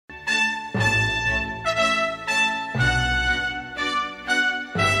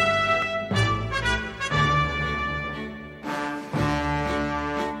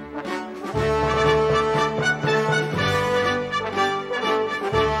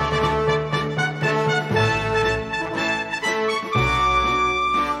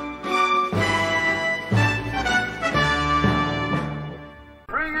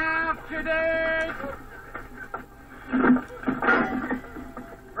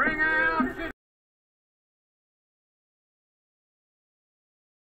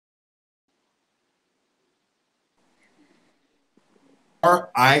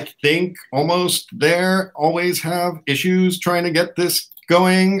I think, almost there. Always have issues trying to get this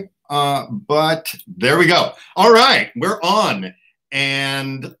going, but there we go. All right, we're on,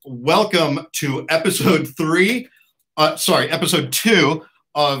 and welcome to episode 2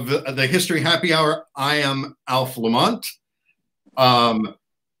 of the History Happy Hour. I am Alf Lamont.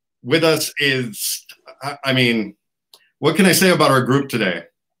 With us is, I mean, what can I say about our group today?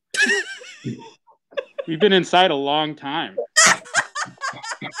 We've been inside a long time.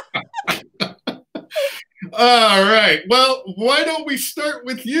 All right. Well, why don't we start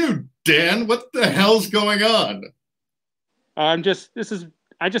with you, Dan? What the hell's going on? I just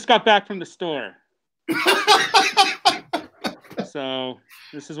got back from the store. So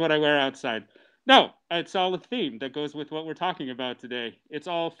this is what I wear outside. No, it's all a theme that goes with what we're talking about today. It's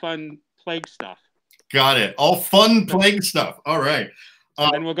all fun plague stuff. Got it. All fun plague stuff. All right.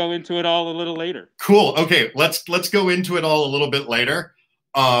 And we'll go into it all a little later. Cool. Okay, let's go into it all a little bit later.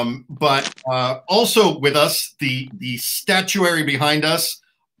 But also with us, the statuary behind us,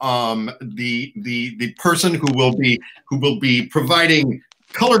 the person who will be providing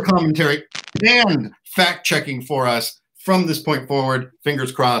color commentary and fact checking for us from this point forward,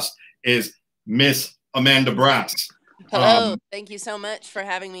 fingers crossed, is Miss Amanda Brass. Hello. Thank you so much for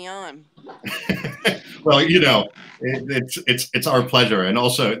having me on. Well, you know, it's our pleasure, and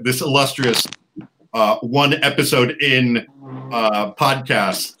also this illustrious one episode in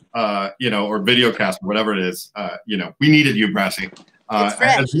podcast, or video cast, or whatever it is. We needed you, Brassy. It's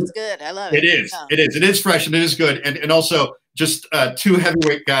fresh. It's good. I love it. It is. Yeah. It is fresh, and it is good, and also just two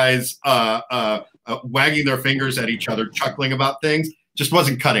heavyweight guys wagging their fingers at each other, chuckling about things. Just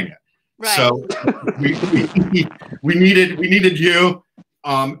wasn't cutting it. Right. So we needed you,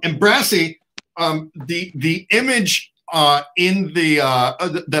 and Brassy. The image in the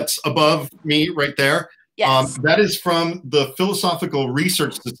that's above me right there. Yes. That is from the Philosophical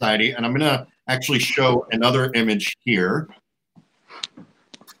Research Society, and I'm going to actually show another image here.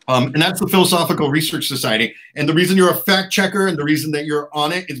 And that's the Philosophical Research Society. And the reason you're a fact checker and the reason that you're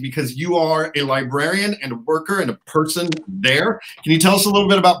on it is because you are a librarian and a worker and a person there. Can you tell us a little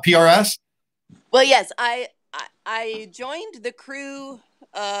bit about PRS? Well, yes, I joined the crew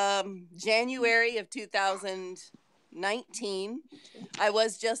January of 2019. I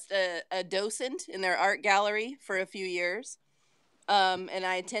was just a docent in their art gallery for a few years, and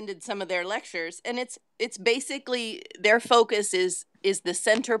I attended some of their lectures. And it's basically their focus is the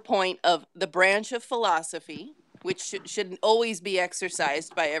center point of the branch of philosophy, which should always be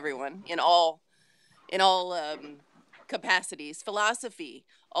exercised by everyone in all capacities. Philosophy.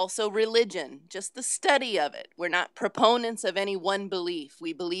 Also religion, just the study of it. We're not proponents of any one belief.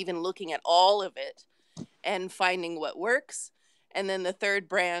 We believe in looking at all of it and finding what works. And then the third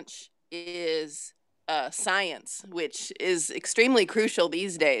branch is science, which is extremely crucial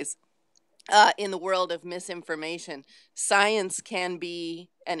these days in the world of misinformation. Science can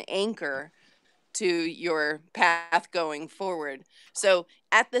be an anchor to your path going forward. So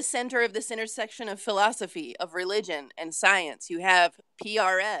at the center of this intersection of philosophy, of religion, and science, you have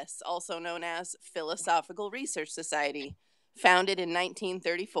PRS, also known as Philosophical Research Society, founded in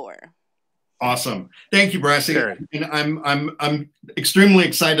 1934. Awesome. Thank you, Brassy. Sure. And I'm extremely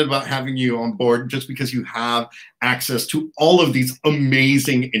excited about having you on board just because you have access to all of these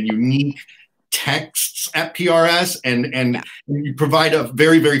amazing and unique texts at PRS, and you provide a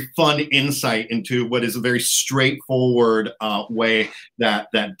very, very fun insight into what is a very straightforward way that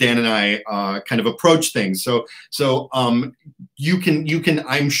Dan and I kind of approach things. So you can,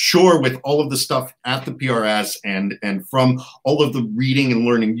 I'm sure, with all of the stuff at the PRS and from all of the reading and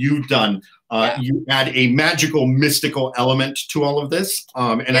learning you've done, you add a magical, mystical element to all of this.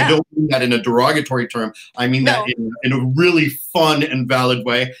 And I don't mean that in a derogatory term. I mean that in a really fun and valid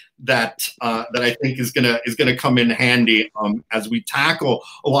way that I think is gonna come in handy as we tackle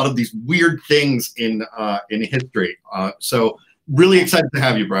a lot of these weird things in history. So really excited to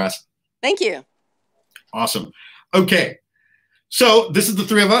have you, Brass. Thank you. Awesome. Okay, so this is the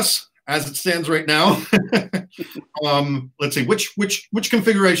three of us as it stands right now. Let's see, which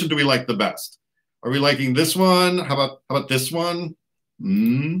configuration do we like the best? Are we liking this one? How about this one?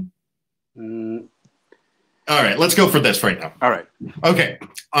 All right, let's go for this right now. All right. Okay.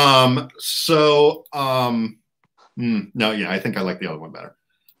 No, yeah, I think I like the other one better.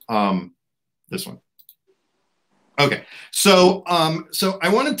 This one. Okay. So I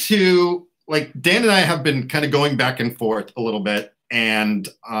wanted to, like, Dan and I have been kind of going back and forth a little bit, and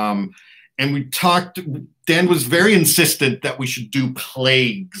we talked. Dan was very insistent that we should do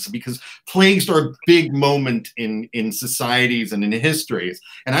plagues because plagues are a big moment in societies and in histories.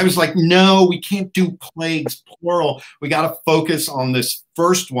 And I was like, no, we can't do plagues plural. We got to focus on this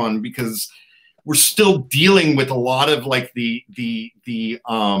first one because we're still dealing with a lot of like the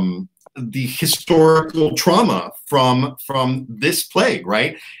historical trauma from this plague,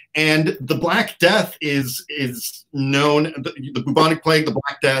 right? And the Black Death is known, the bubonic plague, the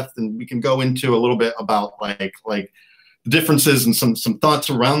Black Death, and we can go into a little bit about like the differences and some thoughts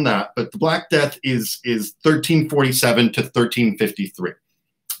around that. But the Black Death is 1347 to 1353,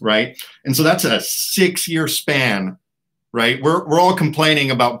 right? And so that's a 6-year span, right? We're all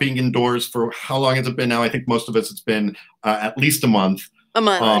complaining about being indoors for how long has it been now? I think most of us it's been at least a month. A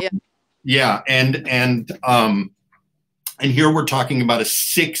month, yeah, and here we're talking about a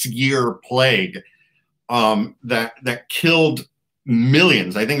 6-year plague that killed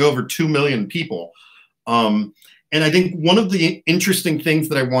millions. I think over 2 million people. And I think one of the interesting things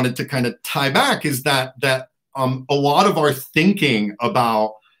that I wanted to kind of tie back is that a lot of our thinking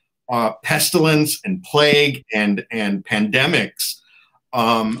about pestilence and plague and pandemics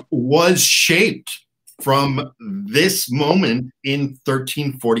was shaped from this moment in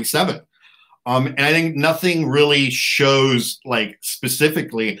 1347. And I think nothing really shows like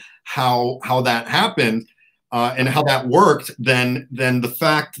specifically how that happened and how that worked than the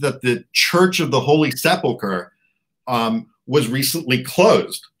fact that the Church of the Holy Sepulchre was recently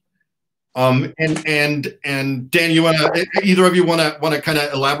closed. And Dan, you either of you want to kind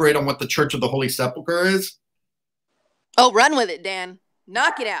of elaborate on what the Church of the Holy Sepulchre is? Oh, run with it, Dan.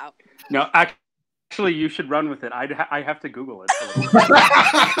 Knock it out. No, actually, you should run with it. I have to Google it.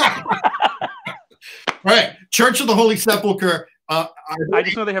 All right, Church of the Holy Sepulchre. I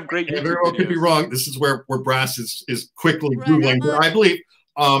just know they have great. I very well could be wrong. This is where Brass is quickly Googling. But I believe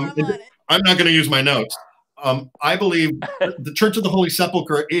I'm not going to use my notes. I believe the Church of the Holy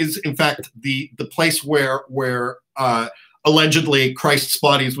Sepulchre is, in fact, the place where allegedly Christ's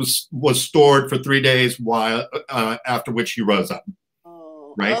body was stored for 3 days, while after which he rose up.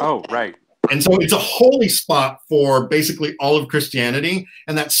 Right. Oh, right. And so it's a holy spot for basically all of Christianity,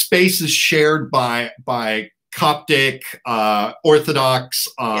 and that space is shared by Coptic, Orthodox,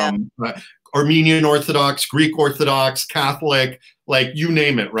 Armenian Orthodox, Greek Orthodox, Catholic, like you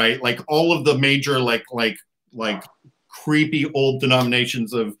name it, right? Like all of the major like creepy old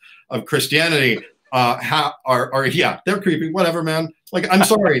denominations of Christianity they're creepy, whatever, man. Like I'm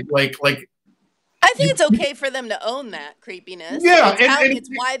sorry, like I think it's okay for them to own that creepiness. Yeah, it's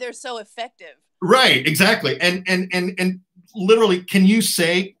why they're so effective. Right, exactly. And literally, can you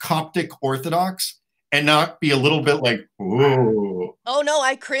say Coptic Orthodox and not be a little bit like, whoa? Oh no,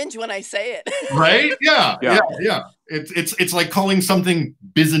 I cringe when I say it. Right? Yeah. It's like calling something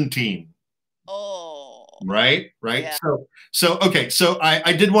Byzantine. Oh. Right. Yeah. So okay. So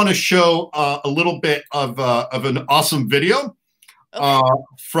I did want to show a little bit of an awesome video.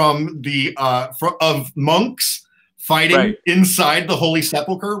 From monks fighting inside the Holy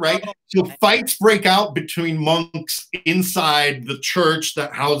Sepulchre, right? So fights break out between monks inside the church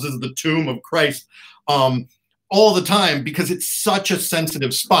that houses the tomb of Christ all the time because it's such a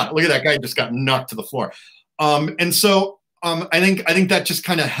sensitive spot. Look at that guy just got knocked to the floor. And so I think that just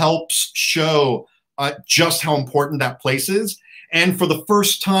kind of helps show just how important that place is. And for the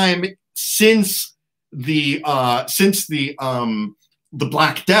first time since the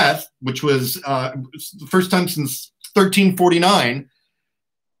Black Death, which was the first time since 1349,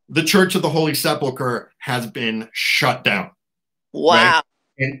 the Church of the Holy Sepulchre has been shut down. Wow.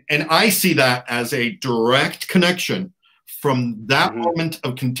 Right? And I see that as a direct connection from that moment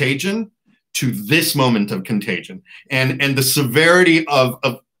of contagion to this moment of contagion, and the severity of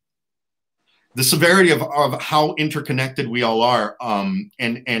how interconnected we all are,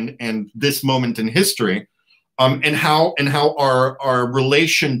 and this moment in history. And how our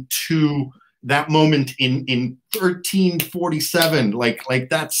relation to that moment in 1347, like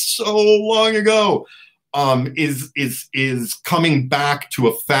that's so long ago, is coming back to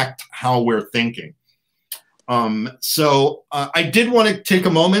affect how we're thinking. So I did want to take a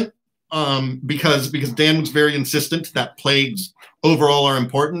moment because Dan was very insistent that plagues overall are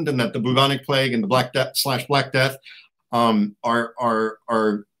important, and that the bubonic plague and the Black Death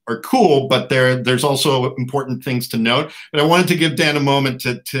are cool, but there's also important things to note. But I wanted to give Dan a moment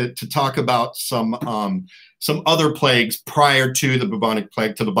to talk about some other plagues prior to the bubonic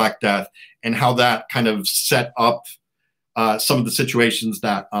plague, to the Black Death, and how that kind of set up some of the situations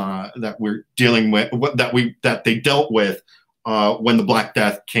that we're dealing with, that they dealt with when the Black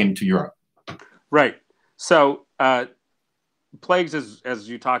Death came to Europe. Right. So plagues, as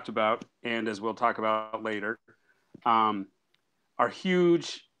you talked about, and as we'll talk about later, are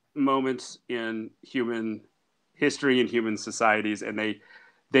huge moments in human history and human societies, and they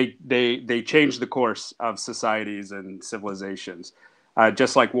change the course of societies and civilizations,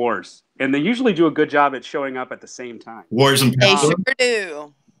 just like wars. And they usually do a good job at showing up at the same time. Wars and They sure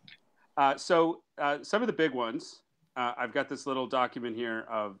do. So some of the big ones, I've got this little document here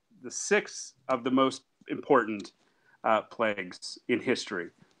of the 6 of the most important plagues in history.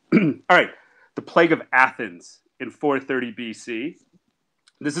 All right, the plague of Athens in 430 BC.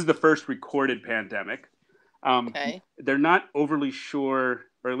 This is the first recorded pandemic. Okay. They're not overly sure,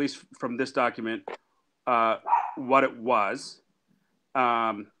 or at least from this document, what it was.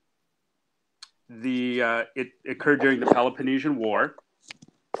 It occurred during the Peloponnesian War.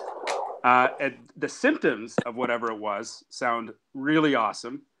 And the symptoms of whatever it was sound really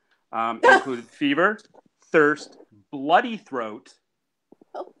awesome. Included fever, thirst, bloody throat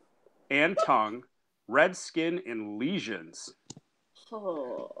and tongue, red skin, and lesions.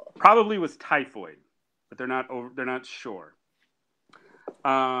 Probably was typhoid, but they're not sure.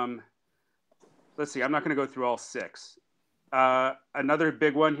 Let's see. I'm not going to go through all 6. Another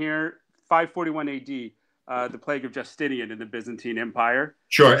big one here, 541 AD, the plague of Justinian in the Byzantine Empire.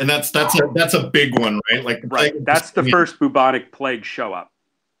 Sure, and that's a big one, right? Like That's the first bubonic plague show up.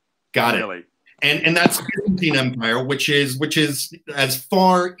 Got it. Really. And that's the Byzantine Empire, which is as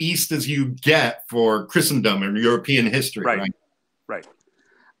far east as you get for Christendom and European history, right? Right.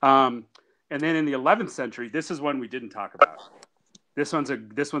 And then in the 11th century, this is one we didn't talk about. This one's a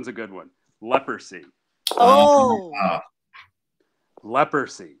good one. Leprosy.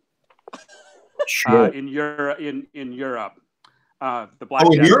 Leprosy. Sure. In Europe. The Black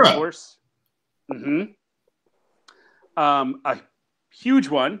Death, of course. A huge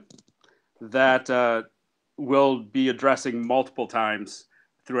one that we'll be addressing multiple times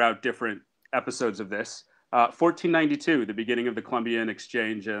throughout different episodes of this. 1492, the beginning of the Columbian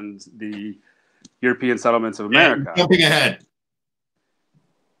Exchange and the European settlements of America. Jumping ahead.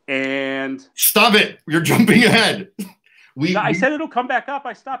 And stop it! You're jumping ahead. I said it'll come back up.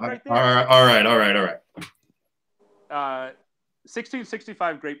 I stopped right there. All right.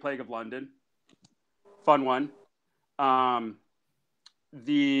 1665, Great Plague of London. Fun one.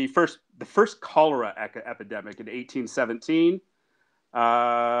 The first cholera epidemic in 1817.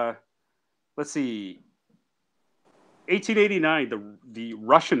 Let's see. 1889, the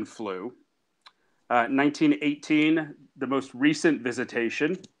Russian flu. 1918, the most recent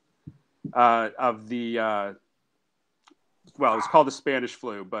visitation of the, well, it's called the Spanish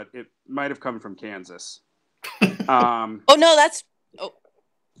flu, but it might have come from Kansas. Oh, no, that's... Oh,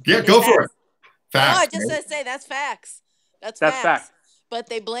 yeah, go for it. Facts. No, I just said say that's facts. That's facts. But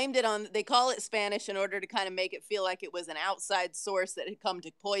they blamed it on, they call it Spanish in order to kind of make it feel like it was an outside source that had come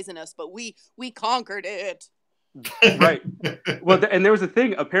to poison us, but we conquered it. Right. Well, and there was a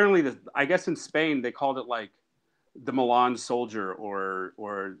thing, apparently, I guess in Spain, they called it like the Milan soldier,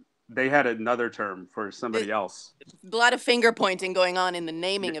 or they had another term for somebody else. A lot of finger pointing going on in the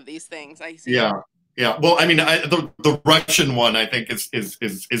naming of these things. I see. Yeah. Well, I mean, the Russian one, I think, is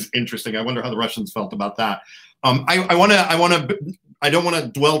interesting. I wonder how the Russians felt about that. I don't want to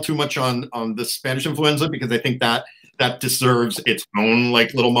dwell too much on the Spanish influenza, because I think that deserves its own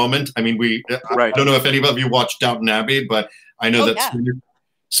like little moment. I mean, I don't know if any of you watched Downton Abbey, but I know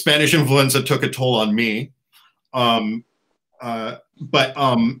Spanish influenza took a toll on me. But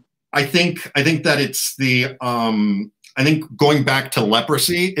I think that it's the I think going back to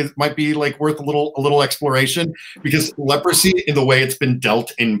leprosy, it might be like worth a little exploration, because leprosy, in the way it's been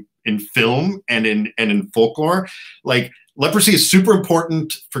dealt in film and in folklore, like leprosy is super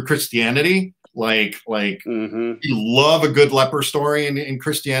important for Christianity. Like you love a good leper story in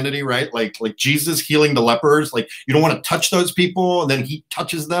Christianity, right? Like Jesus healing the lepers. Like, you don't want to touch those people, and then he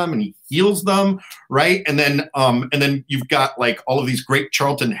touches them and he heals them, right? And then you've got like all of these great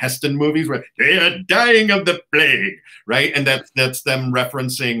Charlton Heston movies where they are dying of the plague, right? And that's them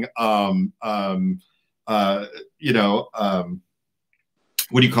referencing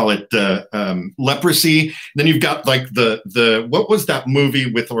what do you call it? Leprosy. Then you've got like the what was that movie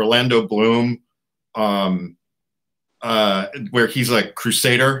with Orlando Bloom, where he's a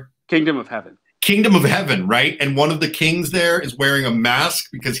crusader? Kingdom of Heaven. Kingdom of Heaven, right? And one of the kings there is wearing a mask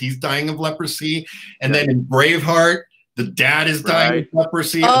because he's dying of leprosy. And then in Braveheart, the dad is dying of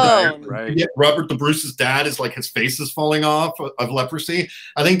leprosy. Oh, Robert the Bruce's dad is like, his face is falling off of leprosy.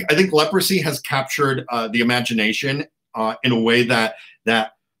 I think leprosy has captured the imagination in a way that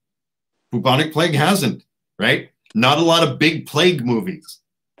bubonic plague hasn't, right? Not a lot of big plague movies.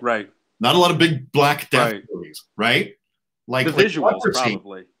 Right. Not a lot of big Black Death movies, right? like the visuals leprosy.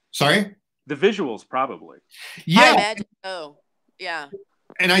 probably. Sorry? The visuals probably. Yeah. I imagine so. Yeah.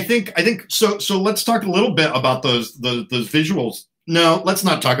 And I think so. So let's talk a little bit about those visuals. No, let's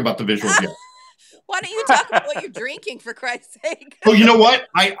not talk about the visuals yet. Why don't you talk about what you're drinking, for Christ's sake? Oh, you know what?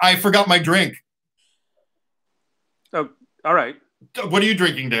 I forgot my drink. Oh, all right. What are you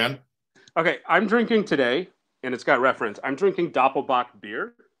drinking, Dan? Okay, I'm drinking today, and it's got reference. I'm drinking Doppelbock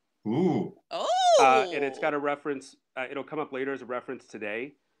beer. Ooh. Oh. And it's got a reference. It'll come up later as a reference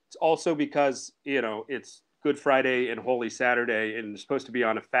today. It's also because, it's Good Friday and Holy Saturday, and it's supposed to be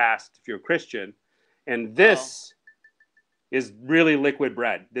on a fast if you're a Christian. And this is really liquid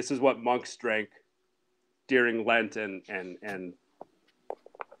bread. This is what monks drank during Lent and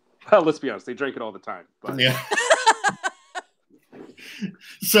well, let's be honest, they drank it all the time. But. Yeah.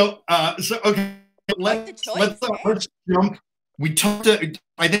 So okay, let's jump. We talked.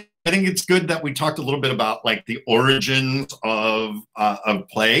 I think it's good that we talked a little bit about like the origins of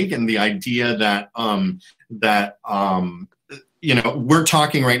plague and the idea that we're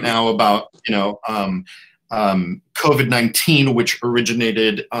talking right now about COVID-19, which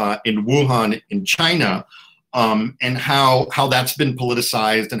originated in Wuhan in China. And how that's been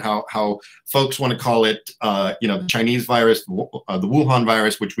politicized, and how folks want to call it, the Chinese virus, the Wuhan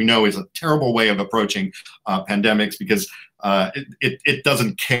virus, which we know is a terrible way of approaching pandemics, because it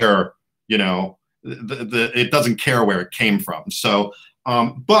doesn't care, it doesn't care where it came from. So,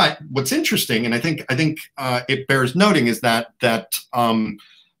 but what's interesting, and I think it bears noting, is that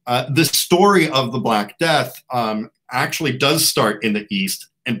the story of the Black Death actually does start in the East,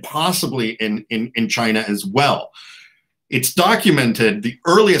 and possibly in China as well. It's documented, the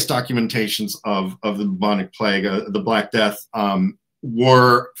earliest documentations of the bubonic plague, the Black Death,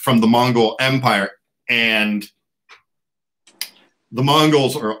 were from the Mongol Empire. And the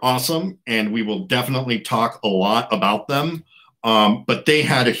Mongols are awesome, and we will definitely talk a lot about them. But they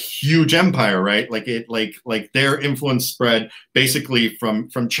had a huge empire, right? Like their influence spread basically from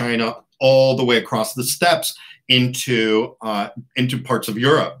China all the way across the steppes into parts of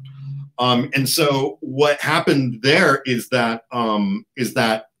Europe. And so what happened there is that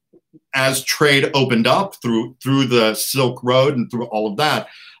as trade opened up through the Silk Road and through all of that,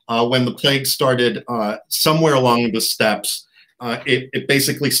 when the plague started somewhere along the steppes, it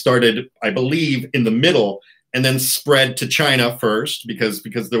basically started, I believe, in the middle, and then spread to China first, because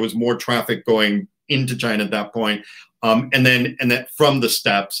there was more traffic going into China at that point, and then from the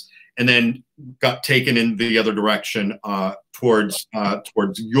steppes, and then got taken in the other direction towards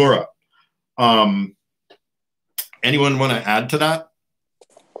Europe. Anyone want to add to that?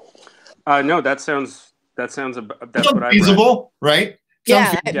 No, that sounds that's what I feasible, right?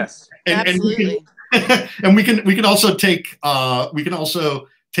 Yeah, yes, absolutely. And we can also take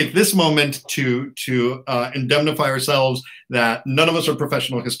this moment to indemnify ourselves that none of us are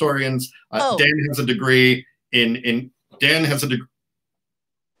professional historians. Dan has a degree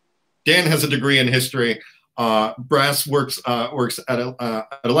Dan has a degree in history. Brass works at a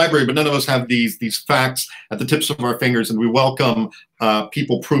library, but none of us have these facts at the tips of our fingers, and we welcome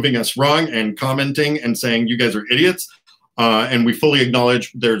people proving us wrong and commenting and saying you guys are idiots. And we fully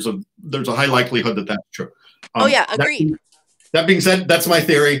acknowledge there's a high likelihood that that's true. Agreed. That being said, that's my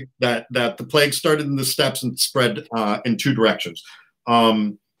theory, that the plague started in the steppes and spread in two directions.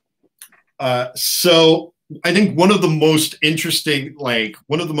 So I think one of the most interesting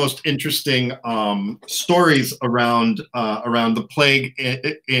stories around the plague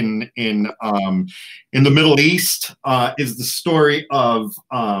in the Middle East is the story of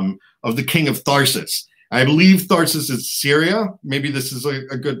the king of Tharsis. I believe Tharsis is Syria. Maybe this is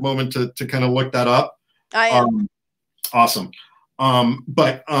a good moment to kind of look that up. I am. Awesome.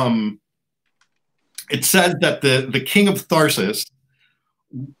 But it says that the king of Tharsis,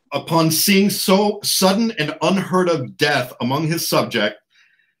 upon seeing so sudden and unheard of death among his subject,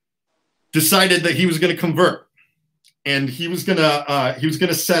 decided that he was going to convert, and he was going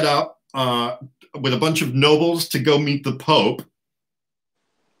to set up with a bunch of nobles to go meet the Pope.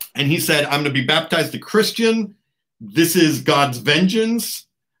 And he said, "I'm going to be baptized a Christian. This is God's vengeance,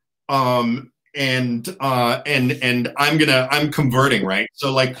 and I'm converting." Right.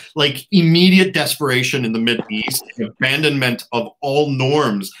 So like immediate desperation in the Middle East, abandonment of all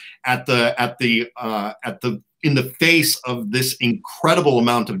norms in the face of this incredible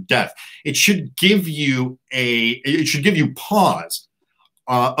amount of death. It should give you pause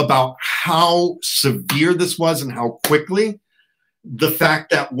about how severe this was and how quickly. The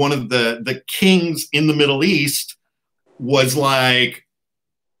fact that one of the kings in the Middle East was like,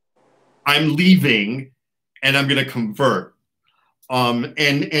 "I'm leaving and I'm going to convert."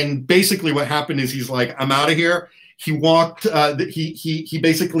 And basically what happened is he's like, "I'm out of here." he walked. He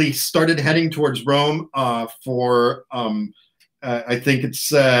basically started heading towards Rome for I think it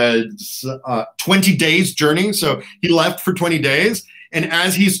said 20 days journey. So he left for 20 days. And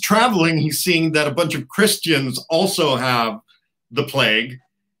as he's traveling, he's seeing that a bunch of Christians also have the plague.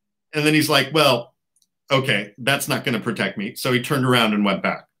 And then he's like, well, okay, that's not going to protect me. So he turned around and went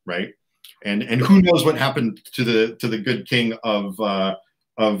back, right? And who knows what happened to the good king of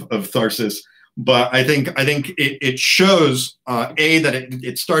Tharsis. But I think it shows, that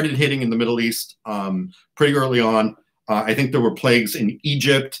it started hitting in the Middle East pretty early on. I think there were plagues in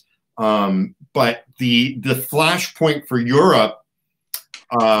Egypt. But the flashpoint for Europe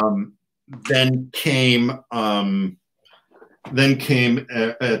then came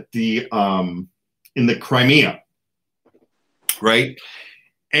in the Crimea, right?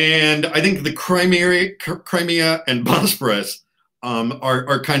 And I think the Crimea and Bosporus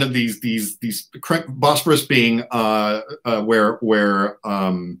are kind of these Bosporus being where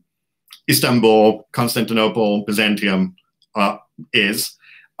Istanbul, Constantinople, Byzantium is,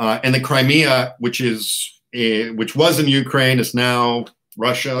 and the Crimea, which was in Ukraine, is now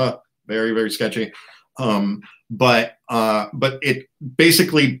Russia. Very, very sketchy. But it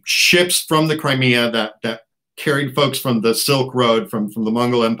basically ships from the Crimea that carried folks from the Silk Road, from the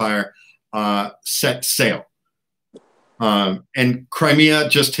Mongol Empire, set sail. And Crimea,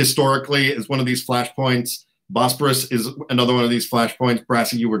 just historically, is one of these flashpoints. Bosporus is another one of these flashpoints.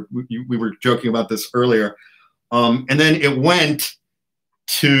 Brassy, we were joking about this earlier. And then it went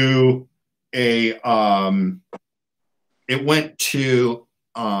to it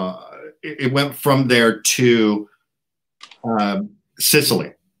went from there to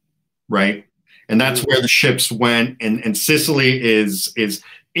Sicily, right? And that's where the ships went. And Sicily is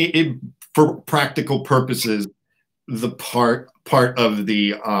for practical purposes the part of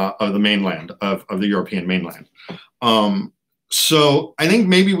the mainland of the European mainland. So I think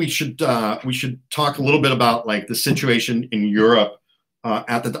maybe we should talk a little bit about like the situation in Europe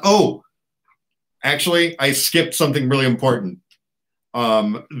at the. Oh, actually, I skipped something really important.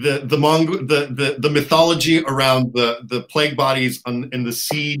 The mythology around the plague bodies in the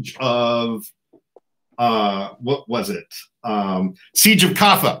siege of what was it? Siege of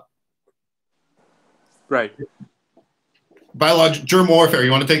Kaffa. Right. Germ warfare.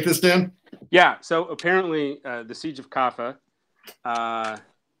 You want to take this, Dan? Yeah. So apparently, the siege of Kaffa,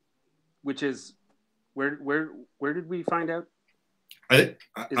 which is where did we find out? Did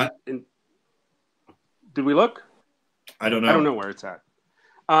we look? I don't know. I don't know where it's at.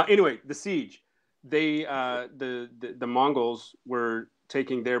 Anyway, the siege. They the Mongols were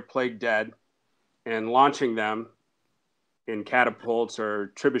taking their plague dead and launching them in catapults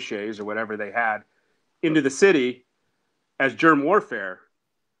or trebuchets or whatever they had into the city as germ warfare.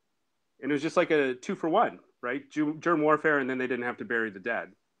 And it was just like a 2-for-1, right? Germ warfare, and then they didn't have to bury the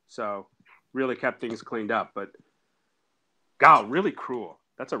dead. So really kept things cleaned up. But God, really cruel.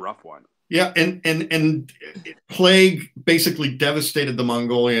 That's a rough one. Yeah, and plague basically devastated the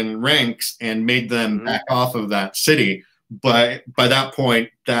Mongolian ranks and made them back off of that city. But by that point,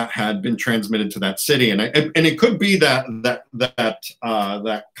 that had been transmitted to that city, and it could be that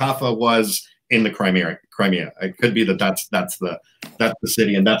Kaffa was in the Crimea. It could be that's the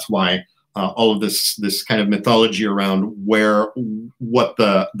city, and that's why all of this kind of mythology around what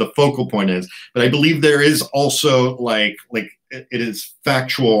the focal point is. But I believe there is also like it is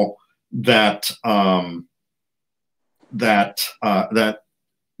factual that that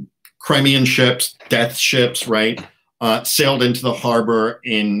Crimean ships, death ships, right, sailed into the harbor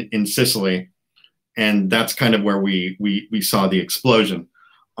in Sicily, and that's kind of where we saw the explosion.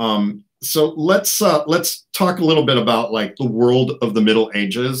 So let's talk a little bit about like the world of the Middle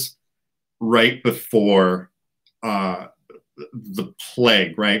Ages, right before the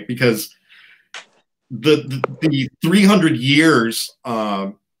plague, right? Because the 300 years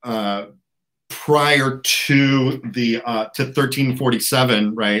prior to the to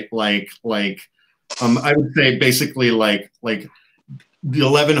 1347, right? Like I would say basically like the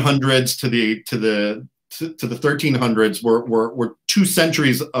 1100s to the 1300s were 2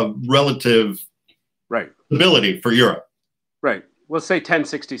 centuries of relative stability for Europe. Right. We'll say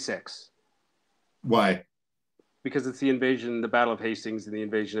 1066. Why? Because it's the invasion, the Battle of Hastings, and the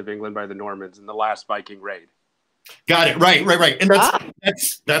invasion of England by the Normans, and the last Viking raid. Got it. Right. And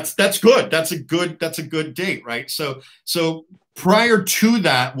that's good. That's a good date, right? So prior to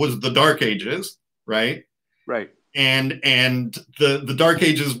that was the Dark Ages, right? Right. And the Dark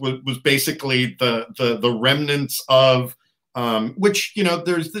Ages was basically the remnants of which, you know,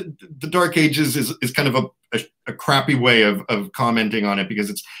 there's the Dark Ages is kind of a crappy way of commenting on it, because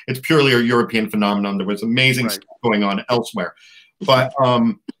it's purely a European phenomenon. There was amazing stuff going on elsewhere, but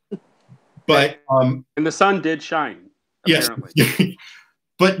and the sun did shine. Apparently. Yes.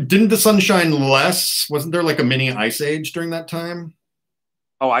 But didn't the sun shine less? Wasn't there like a mini ice age during that time?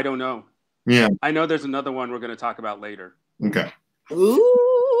 Oh, I don't know. Yeah. I know there's another one we're going to talk about later. Okay.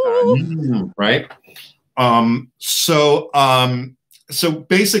 Ooh. Right. So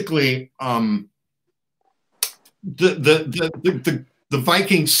basically, the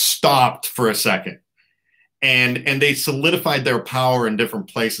Vikings stopped for a second, and they solidified their power in different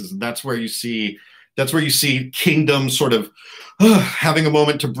places, and that's where you see kingdoms sort of having a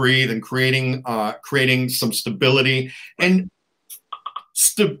moment to breathe and creating some stability. And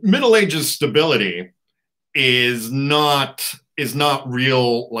Middle Ages stability is not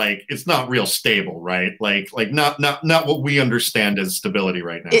real, like it's not real stable, right? Like not what we understand as stability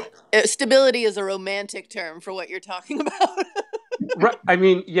right now. Stability is a romantic term for what you're talking about. Right. I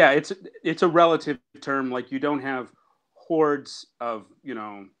mean, yeah, it's a relative term. Like, you don't have hordes of,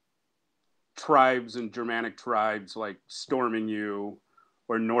 tribes and Germanic tribes like storming you,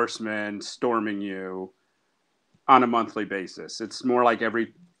 or Norsemen storming you on a monthly basis. It's more like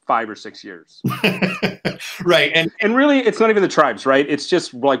every 5 or 6 years. Right. And really, it's not even the tribes, right? It's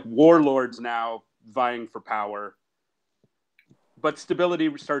just like warlords now vying for power. But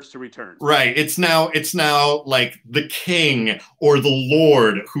stability starts to return. Right. It's now like the king or the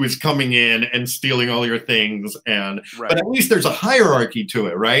lord who is coming in and stealing all your things. But at least there's a hierarchy to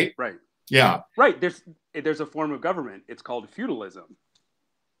it, right? Right. Yeah. Right. There's a form of government. It's called feudalism.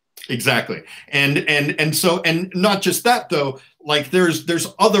 Exactly. And so not just that though, like there's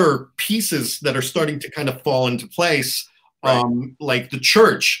other pieces that are starting to kind of fall into place. Right. Like the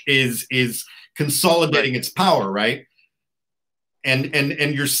church is consolidating its power, right?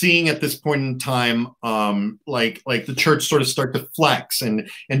 And you're seeing at this point in time, like the church sort of start to flex, and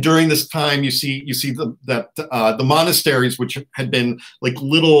during this time you see that the monasteries, which had been like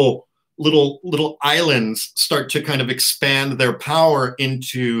little islands, start to kind of expand their power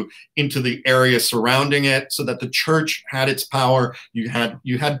into the area surrounding it, so that the church had its power. You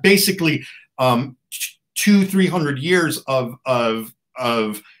had basically 200-300 years of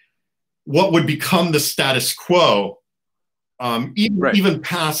what would become the status quo. Even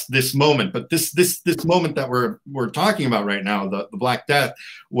past this moment, but this moment that we're talking about right now, the Black Death,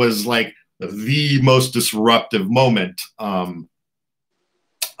 was like the most disruptive moment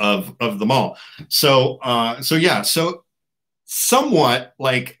of them all. So somewhat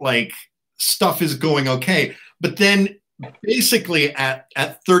like stuff is going okay, but then basically at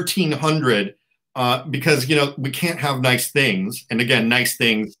 1300. Because we can't have nice things, and again, nice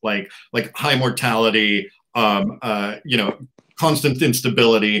things like high mortality, constant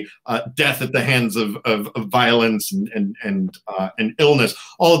instability, death at the hands of violence and illness.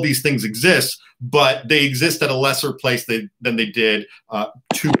 All of these things exist, but they exist at a lesser place than they did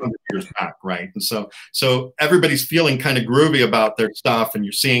 200 years back, right? And so everybody's feeling kind of groovy about their stuff, and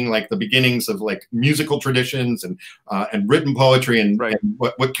you're seeing like the beginnings of like musical traditions and written poetry and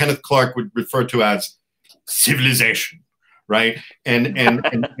what Kenneth Clark would refer to as civilization. Right, and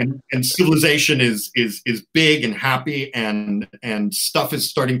civilization is big and happy, and stuff is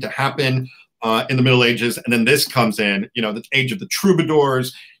starting to happen in the Middle Ages, and then this comes in, the age of the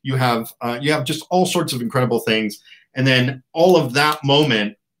troubadours. You have just all sorts of incredible things, and then all of that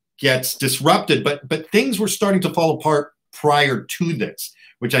moment gets disrupted. But things were starting to fall apart prior to this,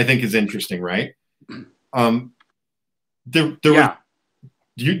 which I think is interesting, right? Do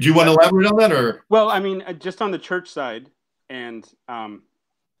you want to elaborate on that, or? Well, I mean, just on the church side. And as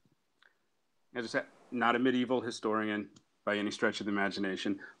I said, not a medieval historian by any stretch of the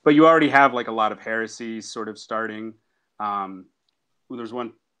imagination, but you already have like a lot of heresies sort of starting. There's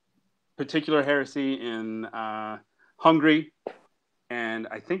one particular heresy in Hungary, and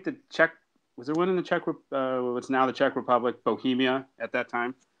I think was there one in the what's now the Czech Republic, Bohemia at that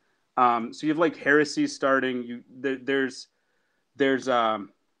time. So you have like heresies starting. There's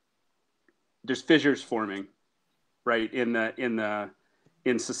fissures forming. Right,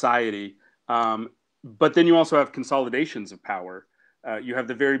 in society, but then you also have consolidations of power. You have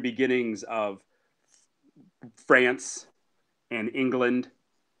the very beginnings of France and England,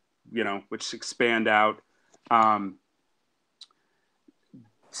 which expand out.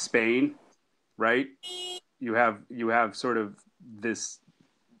 Spain, right? You have sort of this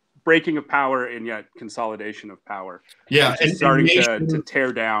breaking of power and yet consolidation of power. Yeah, and starting to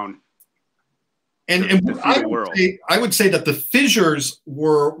tear down. And the feudal world. I would say that the fissures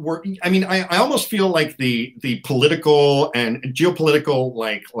were I mean, I almost feel like the political and geopolitical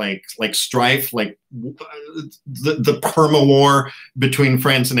like strife, like the perma war between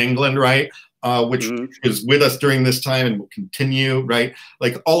France and England, right? Which is with us during this time and will continue, right?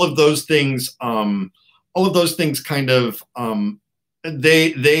 Like all of those things kind of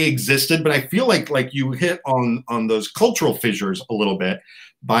they existed, but I feel like you hit on those cultural fissures a little bit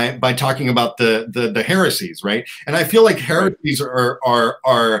by talking about the heresies, right? And I feel like heresies are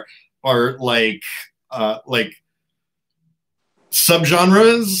like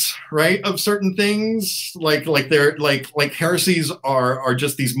subgenres, right, of certain things. Like they're like heresies are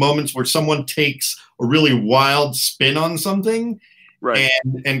just these moments where someone takes a really wild spin on something, right,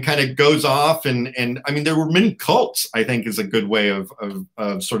 and kind of goes off. And I mean, there were many cults, I think, is a good way of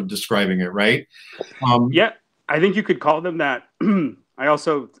sort of describing it, right? Yeah, I think you could call them that. I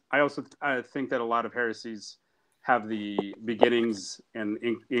also think that a lot of heresies have the beginnings and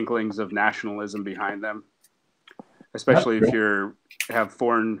inklings of nationalism behind them, especially if you have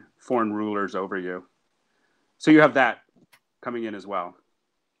foreign rulers over you. So you have that coming in as well.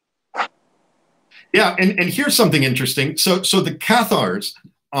 Yeah, and here's something interesting. So the Cathars,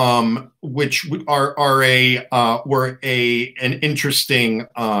 which were an interesting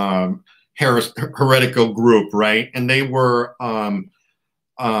heretical group, right? And they were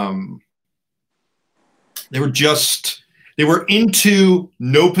into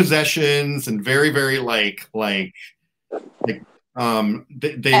no possessions and very like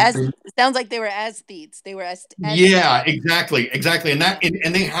sounds like they were aesthetes. They were yeah, exactly,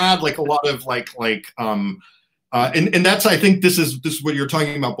 and they had like a lot of and that's, I think this is what you're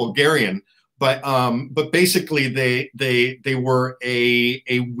talking about, Bulgarian, but basically they were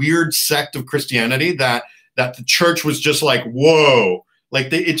a weird sect of Christianity that the church was just like, whoa, like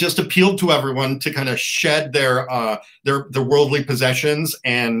it just appealed to everyone to kind of shed their worldly possessions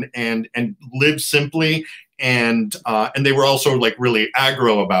and live simply, and they were also like really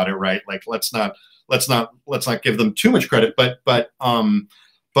aggro about it, right? Like let's not give them too much credit, but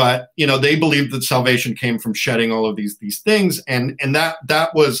you know, they believed that salvation came from shedding all of these things, and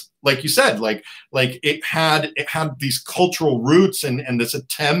that was, like you said, like it had these cultural roots and this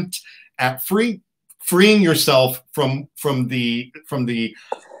attempt at freeing yourself from the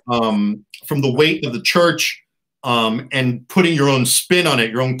weight of the church, and putting your own spin on it,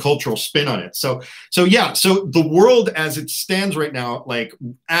 your own cultural spin on it. So yeah, so the world as it stands right now, like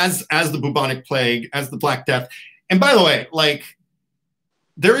as the bubonic plague, as the Black Death, and by the way, like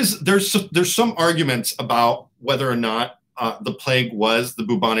there's some arguments about whether or not the plague was the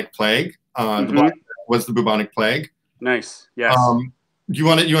bubonic plague. The Black Death was the bubonic plague. Nice. Yes. Do you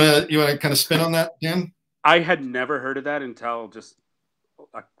want to kind of spin on that, Dan? I had never heard of that until just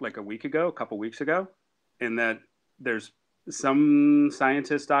like a couple weeks ago, and that there's some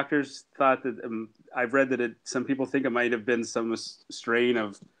scientists, doctors thought that I've read that some people think it might have been some strain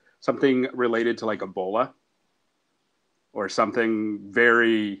of something related to like Ebola or something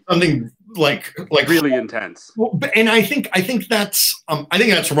like really intense. Well, and I think that's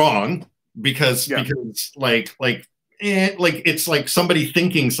wrong because like it's like somebody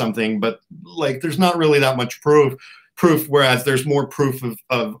thinking something, but like there's not really that much proof, whereas there's more proof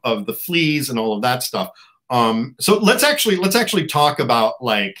of the fleas and all of that stuff. So let's actually talk about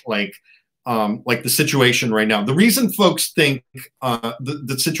like the situation right now. The reason folks think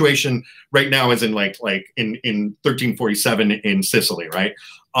the situation right now is in like in 1347 in Sicily, right?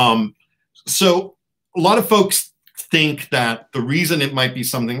 So a lot of folks think that the reason it might be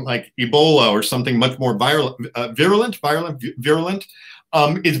something like Ebola or something much more virulent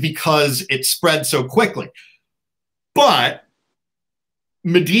is because it spread so quickly. But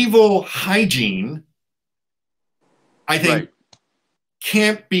medieval hygiene, I think,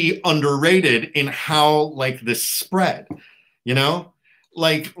 can't be underrated in how like this spread, you know,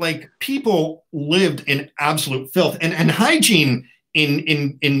 like people lived in absolute filth, and hygiene in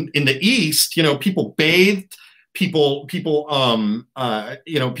the East, you know, people bathed, people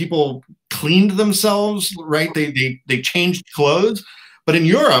cleaned themselves, right? They changed clothes, but in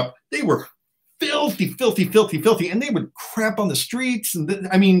Europe they were filthy, and they would crap on the streets, and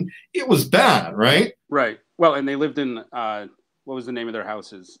I mean, it was bad, right? Right. Well, and they lived in what was the name of their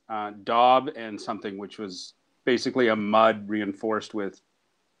houses? Daub and something, which was basically a mud reinforced with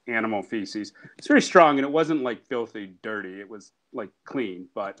animal feces. It's very strong, and it wasn't like filthy dirty. It was like clean.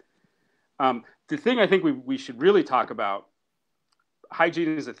 But the thing I think we should really talk about,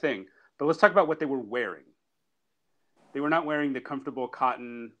 hygiene is a thing, but let's talk about what they were wearing. They were not wearing the comfortable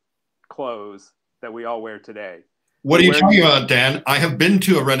cotton clothes that we all wear today. What are you talking about, Dan? I have been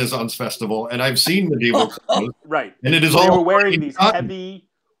to a Renaissance festival and I've seen medieval clothes. Right. And it is they all were wearing these heavy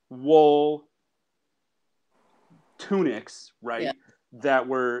wool tunics, right? Yeah.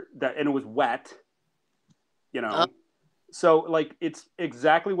 And it was wet, you know. So like it's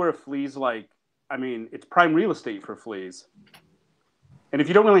exactly where a flea's like, I mean, it's prime real estate for fleas. And if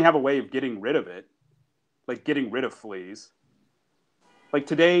you don't really have a way of getting rid of it, like getting rid of fleas, like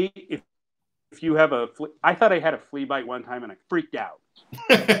today, if you have I thought I had a flea bite one time and I freaked out.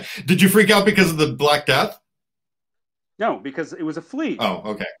 Did you freak out because of the Black Death? No, because it was a flea. Oh,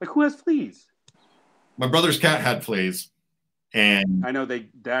 okay. Like who has fleas? My brother's cat had fleas, and I know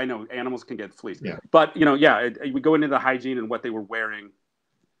I know animals can get fleas. Yeah. But we go into the hygiene and what they were wearing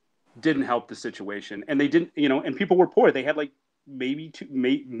didn't help the situation, and they didn't, and people were poor. They had like maybe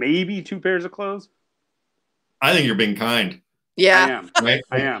two pairs of clothes. I think you're being kind. Yeah, I am. Right?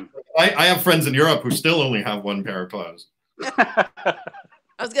 I am. I have friends in Europe who still only have one pair of clothes. I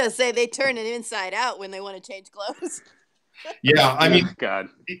was gonna say they turn it inside out when they want to change clothes. Yeah, I mean, God,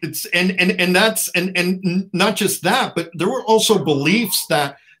 it's and that's and not just that, but there were also beliefs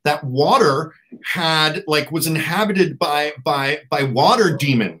that water was inhabited by water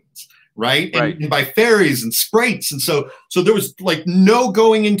demons, right? And by fairies and sprites, and so there was like no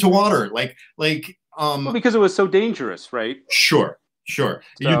going into water, well, because it was so dangerous, right? Sure. So,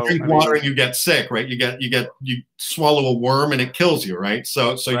 you drink water and you get sick, right? You swallow a worm and it kills you, right?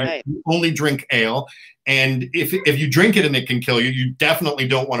 So Right. you only drink ale, and if you drink it and it can kill you, you definitely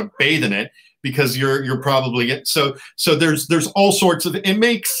don't want to bathe in it because you're probably so there's all sorts of, it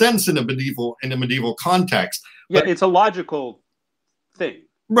makes sense in a medieval context. Yeah, it's a logical thing.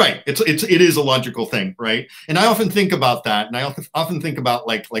 Right. It is a logical thing, right? And I often think about that, and I often think about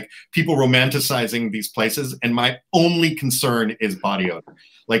like people romanticizing these places, and my only concern is body odor.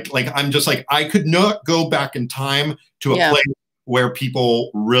 Like I'm just like, I could not go back in time to a place where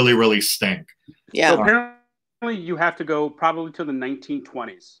people really, really stink. Yeah. So apparently you have to go probably to the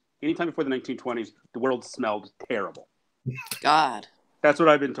 1920s. Anytime before the 1920s, the world smelled terrible. God. That's what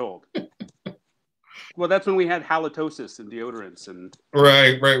I've been told. Well, that's when we had halitosis and deodorants and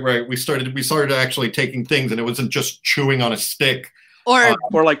right. We started actually taking things, and it wasn't just chewing on a stick or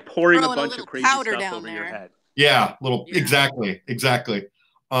like pouring a bunch of crazy powder stuff down over there. your head. Yeah, exactly.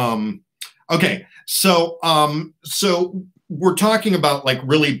 Okay, so we're talking about like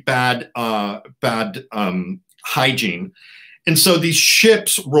really bad hygiene, and so these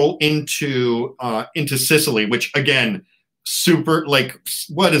ships roll into Sicily, which again, super, like,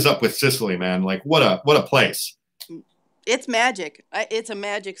 what is up with Sicily, man? Like, what a place. It's magic. It's a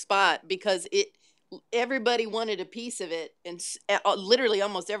magic spot because everybody wanted a piece of it, and literally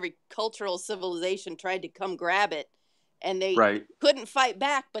almost every cultural civilization tried to come grab it, and they couldn't fight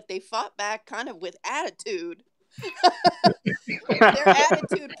back, but they fought back kind of with attitude. Their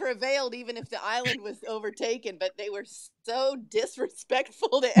attitude prevailed even if the island was overtaken, but they were so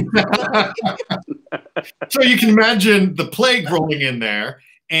disrespectful to everybody. So you can imagine the plague rolling in there,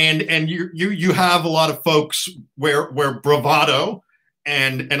 and you have a lot of folks where bravado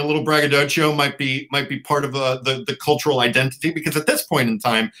and a little braggadocio might be part of the cultural identity, because at this point in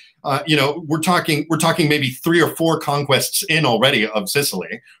time, we're talking maybe 3 or 4 conquests in already of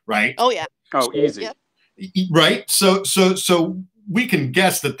Sicily, right? Oh yeah. Oh, easy. Yep. Right. So we can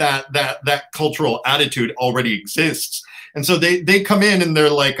guess that cultural attitude already exists, and so they come in and they're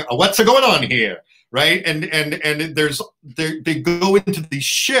like, what's going on here, right? And they go into these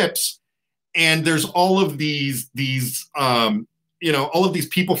ships, and there's all of these all of these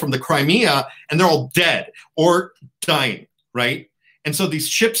people from the Crimea, and they're all dead or dying, right? And so these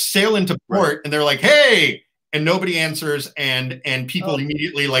ships sail into port, and they're like, hey, and nobody answers, and people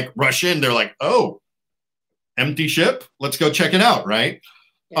immediately like rush in. They're like, oh, empty ship, let's go check it out, right?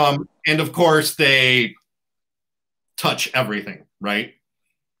 Yeah. And of course they touch everything, right?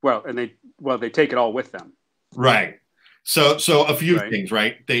 Well, and they take it all with them, right? So a few things,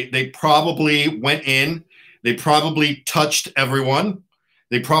 right? They probably went in, they probably touched everyone,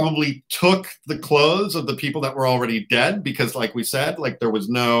 they probably took the clothes of the people that were already dead, because like we said, like there was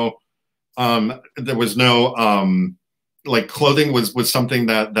no like clothing was something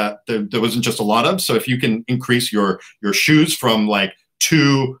that there wasn't just a lot of. So if you can increase your shoes from like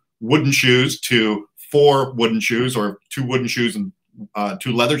 2 wooden shoes to 4 wooden shoes, or 2 wooden shoes and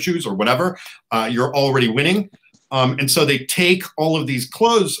 2 leather shoes, or whatever, you're already winning. And so they take all of these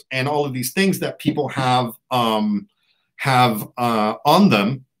clothes and all of these things that people have on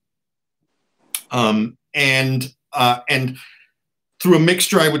them, and through a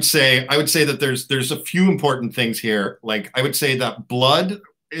mixture, I would say that there's a few important things here. Like I would say that blood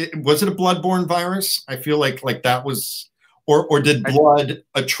was it a bloodborne virus? I feel like that was, or did blood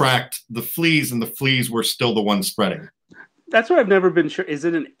attract the fleas, and the fleas were still the ones spreading? That's what I've never been sure. Is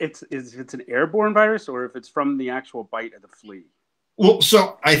it it's an airborne virus, or if it's from the actual bite of the flea? Well,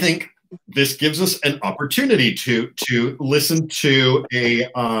 so I think this gives us an opportunity to listen to a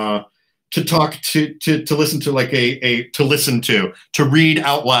to read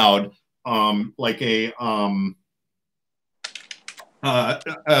out loud like a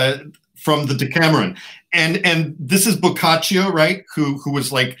from the Decameron, and this is Boccaccio, right? Who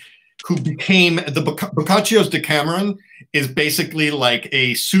became Boccaccio's Decameron is basically like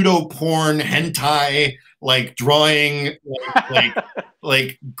a pseudo porn hentai like drawing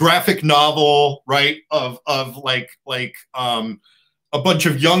like graphic novel, right? Of a bunch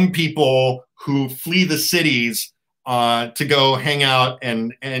of young people who flee the cities to go hang out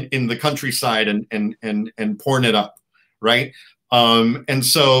and in the countryside and porn it up, right? And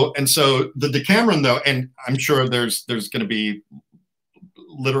so the Decameron, though, and I'm sure there's going to be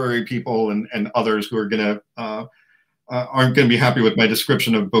literary people and others who are going to aren't going to be happy with my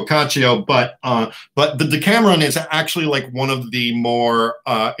description of Boccaccio, but the Decameron is actually like one of the more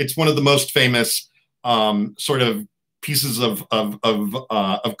it's one of the most famous sort of pieces of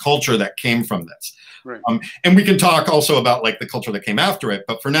culture that came from this. Right. And we can talk also about like the culture that came after it,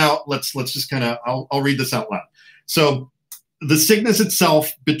 but for now, let's just kind of I'll read this out loud. So the sickness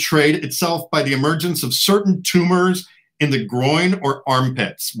itself betrayed itself by the emergence of certain tumors in the groin or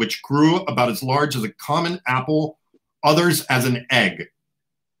armpits, which grew about as large as a common apple, others as an egg.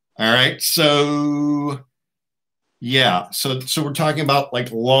 All right, so yeah, so we're talking about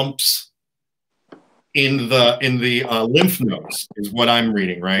like lumps in the lymph nodes is what I'm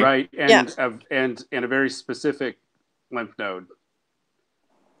reading, right? Right, and a very specific lymph node.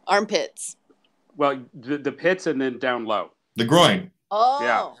 Armpits. Well, the pits and then down low. The groin.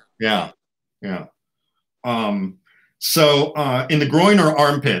 Oh. Yeah. So in the groin or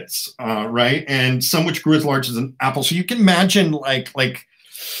armpits, right? And some which grew as large as an apple. So you can imagine like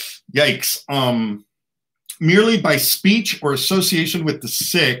yikes. Merely by speech or association with the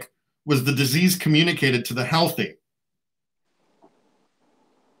sick was the disease communicated to the healthy.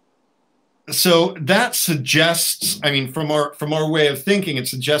 So that suggests, I mean, from our way of thinking, it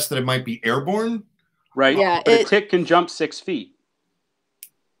suggests that it might be airborne. Right. Yeah. But a tick can jump 6 feet.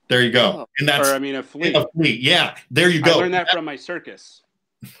 There you go. And that's, or I mean, a flea. A flea. Yeah. There you go. I learned that from my circus.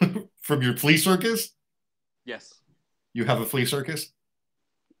 From your flea circus? Yes. You have a flea circus?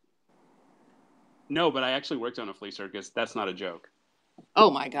 No, but I actually worked on a flea circus. That's not a joke.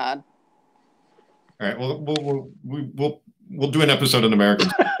 Oh my God. All right. Well, we'll do an episode in American.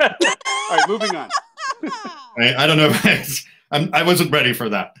 All right, moving on. I don't know if I wasn't ready for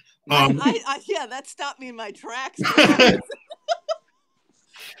that. Yeah, that stopped me in my tracks.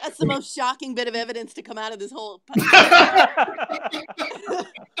 That's the most shocking bit of evidence to come out of this whole.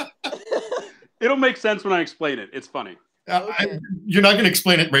 It'll make sense when I explain it. It's funny. Okay. You're not going to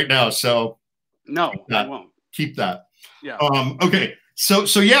explain it right now, so no, I won't. Keep that. Yeah. Okay. So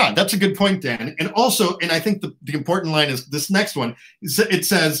yeah, that's a good point, Dan. And also, and I think the important line is this next one. It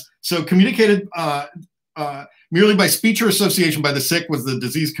says, so communicated merely by speech or association by the sick was the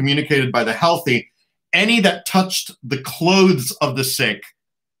disease communicated by the healthy. Any that touched the clothes of the sick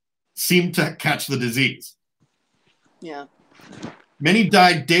seemed to catch the disease. Yeah. Many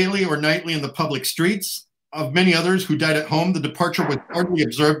died daily or nightly in the public streets. Of many others who died at home, the departure was hardly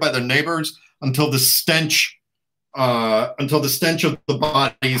observed by their neighbors until the stench of the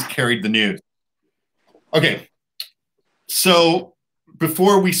bodies carried the news. Okay, so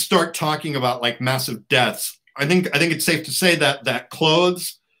before we start talking about like massive deaths, I think it's safe to say that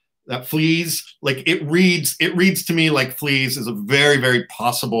clothes, that fleas, like it reads to me like fleas is a very, very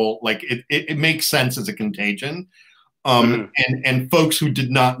possible, like it makes sense as a contagion. And folks who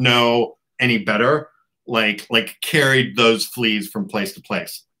did not know any better, like carried those fleas from place to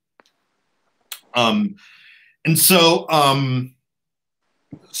place. And so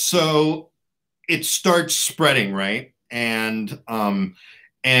it starts spreading, right? And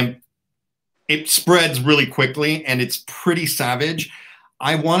it spreads really quickly, and it's pretty savage.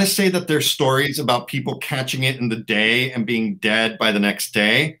 I want to say that there's stories about people catching it in the day and being dead by the next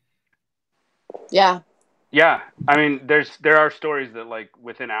day. Yeah. Yeah. I mean, there are stories that like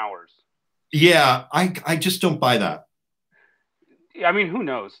within hours. Yeah, I just don't buy that. I mean, who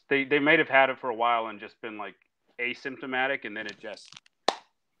knows? They might have had it for a while and just been like asymptomatic, and then it just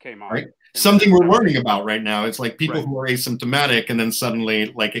came on. Right. Something we're learning about right now. It's like people who are asymptomatic, and then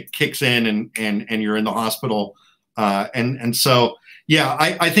suddenly like it kicks in and you're in the hospital. And so Yeah,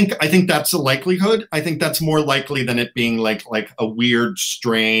 I think that's a likelihood. I think that's more likely than it being like a weird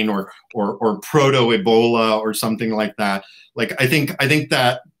strain or proto Ebola or something like that. Like I think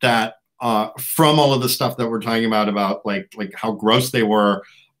that from all of the stuff that we're talking about like how gross they were,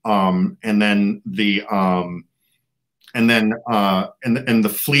 and then the and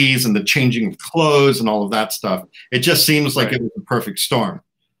the fleas and the changing of clothes and all of that stuff. It just seems like it was a perfect storm.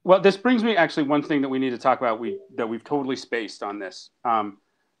 Well, this brings me actually one thing that we need to talk about. That we've totally spaced on this. One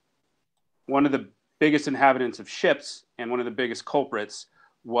of the biggest inhabitants of ships and one of the biggest culprits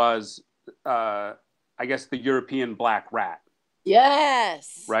was, I guess, the European black rat.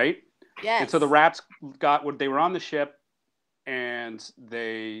 Yes. Right. Yes. And so the rats they were on the ship, and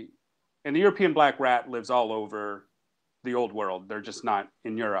the European black rat lives all over the old world. They're just not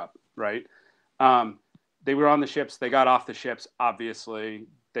in Europe, right? They were on the ships. They got off the ships, obviously.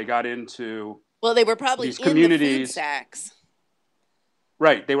 They got into they were probably these in communities. the food sacks.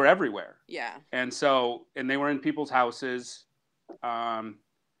 Right, they were everywhere. Yeah. And they were in people's houses.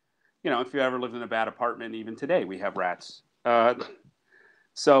 If you ever lived in a bad apartment, even today we have rats.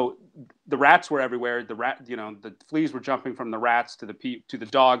 So the rats were everywhere. The fleas were jumping from the rats to the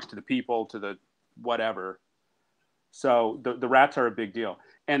dogs, to the people, to the whatever. So the rats are a big deal.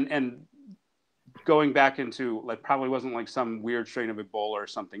 And going back into probably wasn't like some weird strain of Ebola or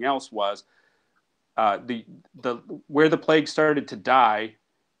something else, was where the plague started to die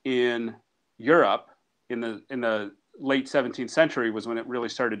in Europe in the late 17th century was when it really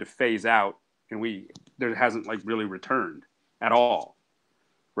started to phase out, and there hasn't really returned at all,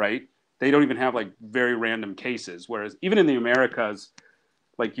 right? They don't even have very random cases, whereas even in the Americas,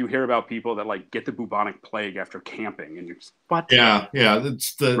 you hear about people that get the bubonic plague after camping, and you're just, what? Yeah,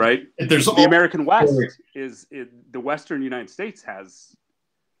 that's the right. There's the American West the Western United States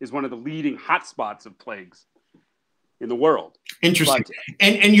is one of the leading hotspots of plagues in the world. Interesting.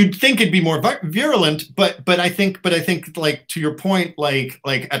 And you'd think it'd be more virulent, but I think to your point, like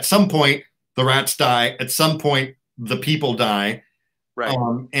at some point the rats die, at some point the people die. Right.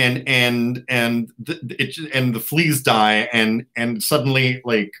 And the fleas die, and suddenly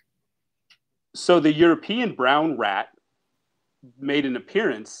So the European brown rat made an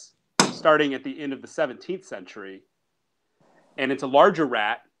appearance starting at the end of the 17th century, and it's a larger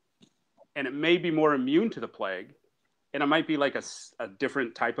rat, and it may be more immune to the plague, and it might be like a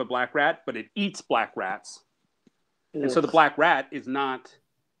different type of black rat, but it eats black rats, and so the black rat is not.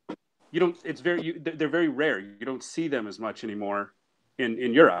 They're very rare. You don't see them as much anymore.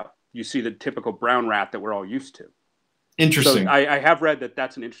 In Europe, you see the typical brown rat that we're all used to. Interesting. So I have read that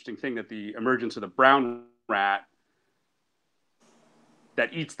that's an interesting thing, that the emergence of the brown rat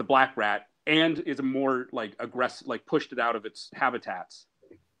that eats the black rat and is a more aggressive, pushed it out of its habitats,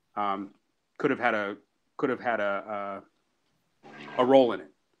 could have had a role in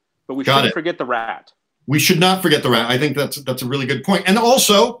it. But we shouldn't forget the rat. We should not forget the rat. I think that's a really good point. And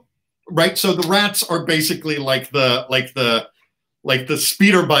also, right, so the rats are basically like the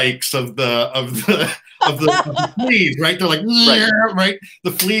speeder bikes of the fleas, right? They're like, right.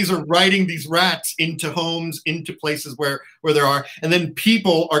 The fleas are riding these rats into homes, into places where there are, and then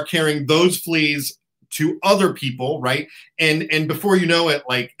people are carrying those fleas to other people, right? And before you know it,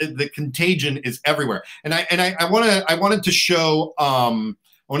 the contagion is everywhere. And I wanted to show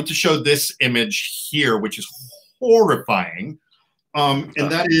this image here, which is horrifying, and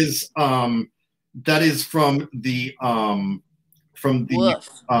that is from the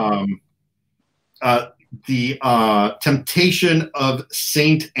Temptation of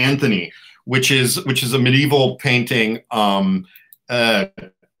Saint Anthony, which is a medieval painting.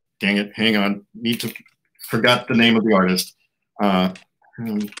 Dang it, hang on, forgot the name of the artist. Beth,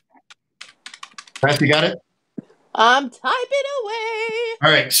 you got it? I'm typing away.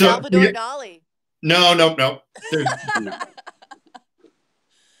 All right, so Salvador Dali. No. No.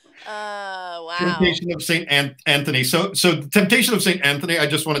 Wow. Temptation of Saint Anthony. So the Temptation of Saint Anthony, I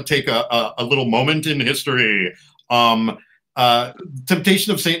just want to take a little moment in history.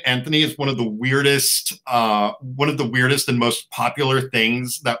 Temptation of Saint Anthony is one of the weirdest and most popular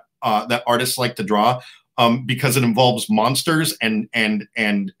things that artists like to draw, because it involves monsters and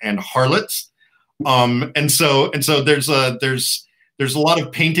harlots. And so there's a lot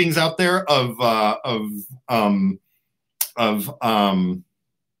of paintings out there of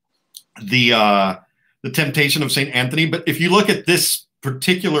the Temptation of Saint Anthony. But if you look at this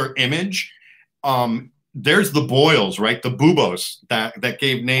particular image, there's the boils, right? The buboes that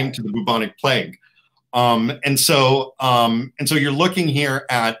gave name to the bubonic plague. And so you're looking here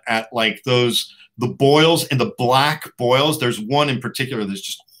at the boils and the black boils. There's one in particular that's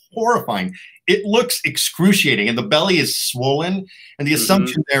just horrifying. It looks excruciating, and the belly is swollen. And the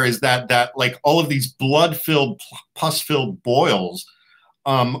assumption there is that like all of these blood-filled, pus-filled boils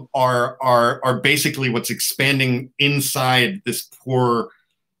are basically what's expanding inside this poor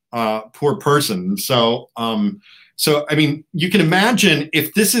person. So I mean, you can imagine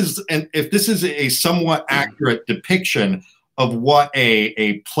if this is a somewhat accurate depiction of what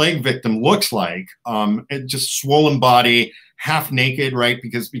a plague victim looks like, just swollen body, half naked, right?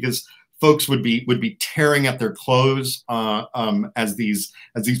 Because folks would be tearing at their clothes as these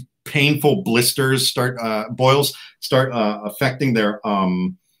painful blisters boils start affecting them.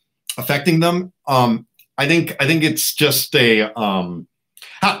 I think it's just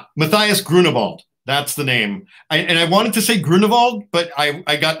Matthias Grunewald. That's the name. I wanted to say Grunewald, but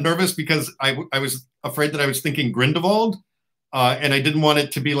I got nervous because I was afraid that I was thinking Grindelwald, and I didn't want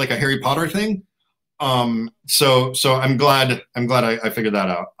it to be like a Harry Potter thing. So I'm glad I figured that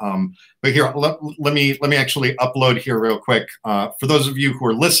out. But here, let me actually upload here real quick. For those of you who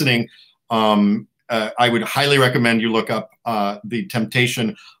are listening, I would highly recommend you look up The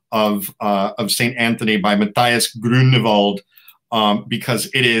Temptation of Saint Anthony by Matthias Grunewald, because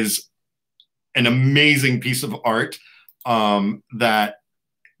it is an amazing piece of art. There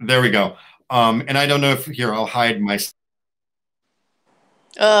we go. And I don't know if here I'll hide my.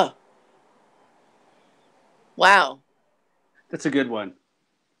 Oh. Wow. That's a good one.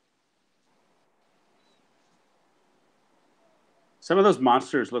 Some of those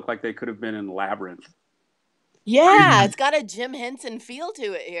monsters look like they could have been in Labyrinth. Yeah, it's got a Jim Henson feel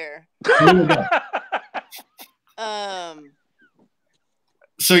to it here.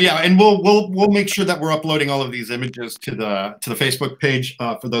 So yeah, and we'll make sure that we're uploading all of these images to the Facebook page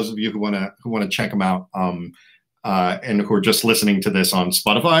for those of you who wanna check them out, and who are just listening to this on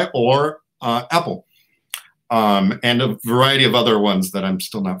Spotify or Apple, and a variety of other ones that I'm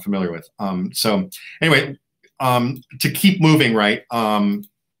still not familiar with. So anyway, to keep moving, right?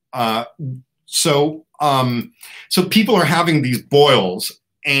 So people are having these boils,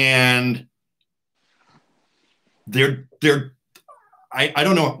 and they're I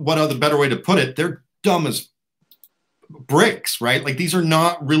don't know what other better way to put it. They're dumb as bricks, right? Like, these are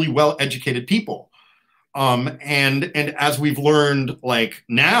not really well-educated people. And as we've learned, like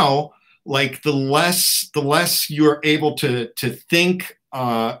now, like the less you're able to think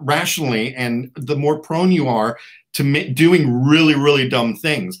rationally, and the more prone you are to doing really, really dumb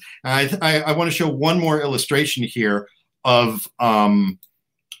things. And I want to show one more illustration here of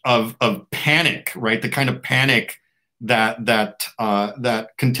panic, right? The kind of panic that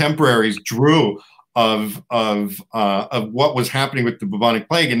contemporaries drew of what was happening with the bubonic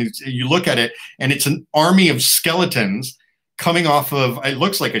plague. And you look at it, and it's an army of skeletons coming off of, it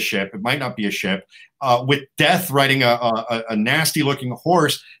looks like a ship, it might not be a ship, with Death riding a nasty looking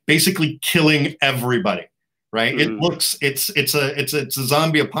horse, basically killing everybody, right? It looks, it's a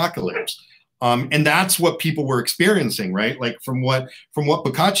zombie apocalypse. And that's what people were experiencing, right? Like from what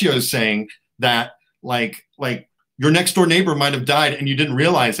Boccaccio is saying, that like your next door neighbor might have died and you didn't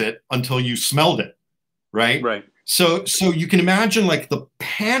realize it until you smelled it, right? Right. So you can imagine like the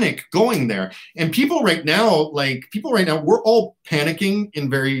panic going there. And people right now, we're all panicking in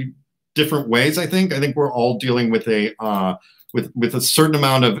very different ways. I think we're all dealing with a certain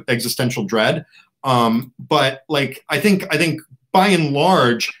amount of existential dread. But like I think by and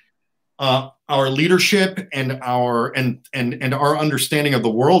large, our leadership and our understanding of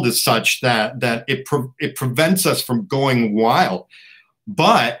the world is such that it prevents us from going wild,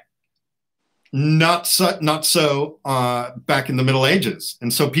 but not so back in the Middle Ages,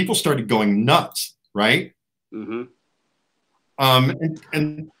 and so people started going nuts, right? Mm-hmm.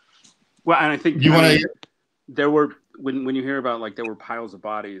 And well, and I think you want to. There were when you hear about like there were piles of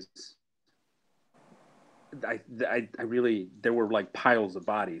bodies. I really, there were like piles of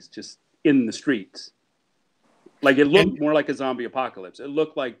bodies just in the streets. Like it looked more like a zombie apocalypse. It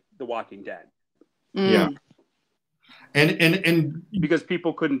looked like The Walking Dead. Yeah. And because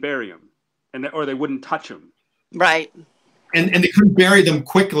people couldn't bury them, or they wouldn't touch them. Right. And they couldn't bury them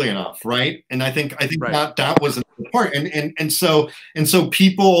quickly enough, right? And I think right. that was the part. And so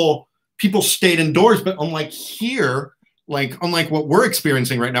people stayed indoors, but unlike what we're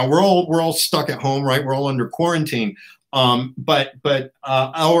experiencing right now, we're all stuck at home, right? We're all under quarantine. But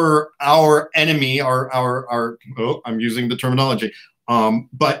our enemy, our I'm using the terminology.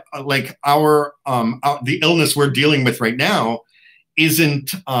 But like the illness we're dealing with right now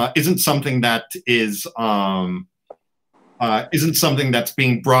isn't something that isn't something that's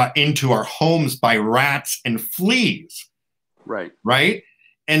being brought into our homes by rats and fleas. Right. Right.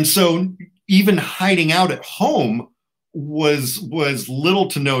 And so even hiding out at home was little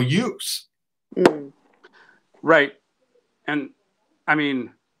to no use. Right. And I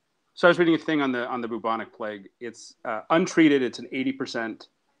mean, so I was reading a thing on the bubonic plague. It's untreated, it's an 80%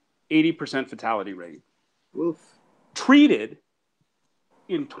 fatality rate. Oof. Treated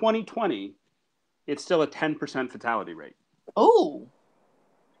in 2020, it's still a 10% fatality rate. Oh.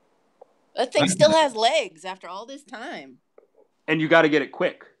 That thing still has legs after all this time. And you got to get it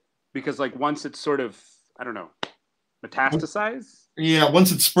quick, because like once it's sort of, I don't know, metastasize. Yeah,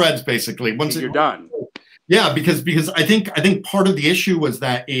 once it spreads, basically, once you're done. Yeah, because I think part of the issue was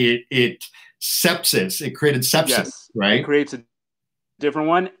that it sepsis. It created sepsis, yes. right? It creates a different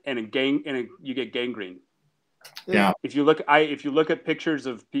one, and you get gangrene. Yeah. If you look at pictures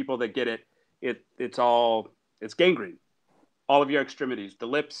of people that get it, it's gangrene. All of your extremities, the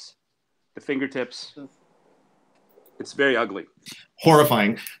lips, the fingertips. It's very ugly.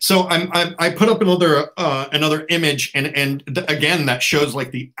 Horrifying. So I put up another image, and again, that shows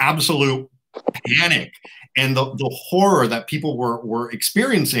like the absolute panic and the horror that people were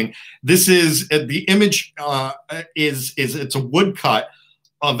experiencing. This is the image is it's a woodcut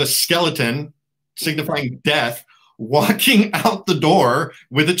of a skeleton signifying death walking out the door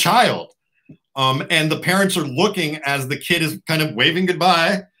with a child, and the parents are looking as the kid is kind of waving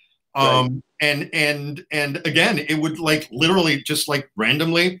goodbye. Right. And again, it would like literally just like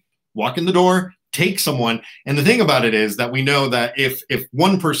randomly walk in the door, take someone. And the thing about it is that we know that if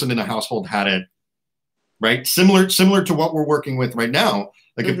one person in a household had it, right, similar to what we're working with right now,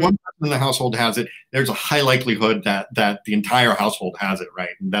 like if one person in the household has it, there's a high likelihood that the entire household has it,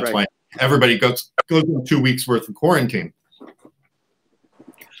 right? And that's why everybody goes in 2 weeks worth of quarantine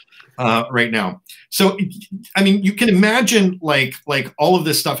right now. So, I mean, you can imagine like all of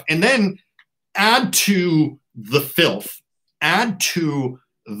this stuff, and then add to the filth, add to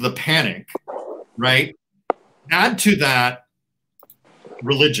the panic, right? Add to that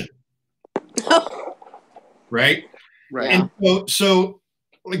religion, right? Right. And so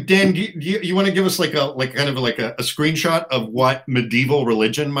like Dan, do you want to give us like a kind of like a screenshot of what medieval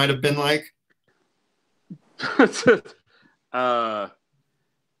religion might have been like? I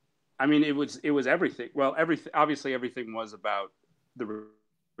mean, it was everything. Well, obviously everything was about the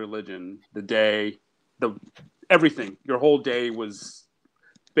religion, the day, everything. Your whole day was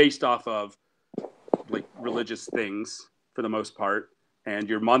based off of like religious things for the most part, and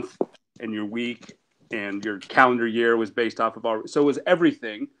your month and your week and your calendar year was based off of so it was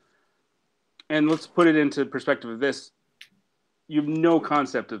everything. And let's put it into perspective of this. You have no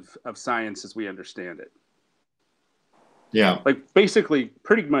concept of science as we understand it. Yeah. Like basically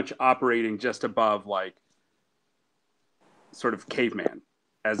pretty much operating just above like sort of caveman,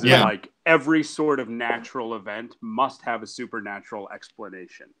 as in like every sort of natural event must have a supernatural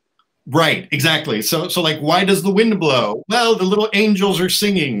explanation. Right, exactly. So like, why does the wind blow? Well, the little angels are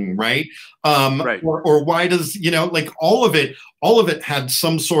singing, right? Right. Or why does, like all of it had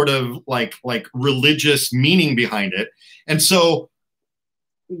some sort of like religious meaning behind it. And so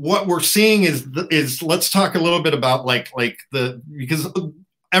what we're seeing is let's talk a little bit about because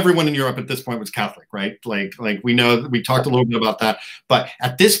everyone in Europe at this point was Catholic, right? Like we know, we talked a little bit about that, but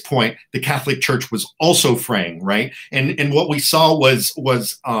at this point, the Catholic Church was also fraying, right? And what we saw was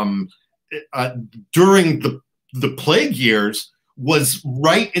during the plague years was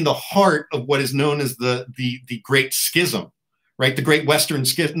right in the heart of what is known as the Great Schism, right? The Great Western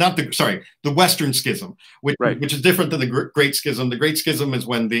Schism, the Western Schism, which is different than the Great Schism. The Great Schism is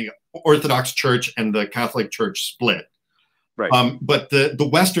when the Orthodox Church and the Catholic Church split. Right. But the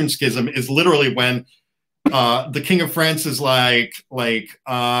Western Schism is literally when the King of France is like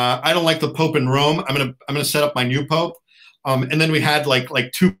I don't like the Pope in Rome. I'm gonna set up my new Pope. And then we had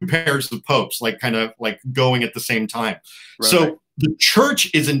like two pairs of popes, like kind of like going at the same time. Right. So the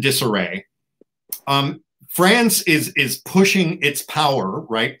church is in disarray. France is pushing its power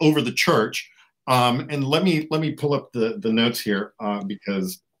right over the church. And let me pull up the notes here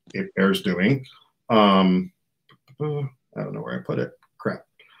because it bears doing. I don't know where I put it. Crap.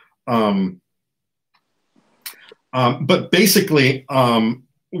 But basically,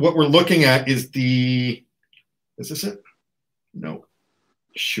 what we're looking at is is this it? No.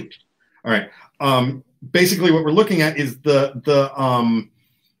 Shoot. All right. Basically, what we're looking at is the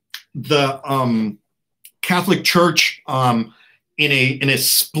Catholic Church in a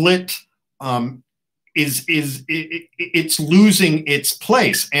split it's losing its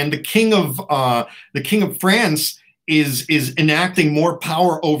place, and the King of France is enacting more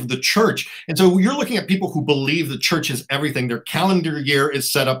power over the church. And so you're looking at people who believe the church is everything. Their calendar year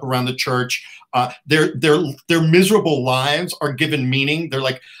is set up around the church. Their miserable lives are given meaning. They're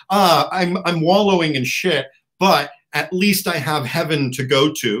like, I'm wallowing in shit, but at least I have heaven to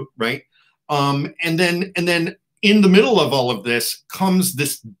go to, right? And then in the middle of all of this comes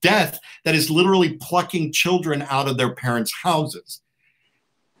this death that is literally plucking children out of their parents' houses.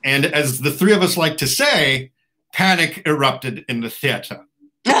 And as the three of us like to say, panic erupted in the theater.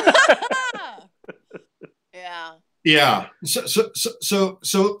 Yeah. Yeah. So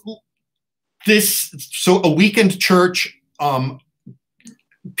a weakened church,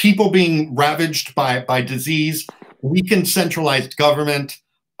 people being ravaged by disease, weakened centralized government,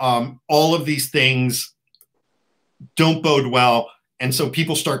 all of these things don't bode well, and so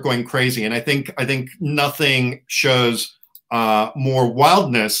people start going crazy. And I think nothing shows more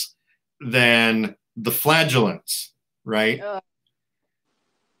wildness than the flagellants, right?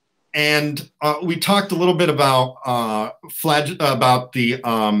 And we talked a little bit about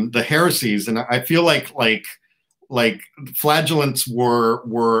the heresies, and I feel like flagellants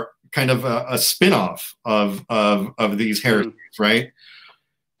were kind of a spin-off of these heresies, right?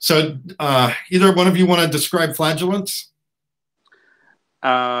 So either one of you want to describe flagellants?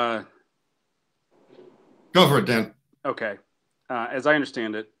 Go for it, Dan. Okay. As I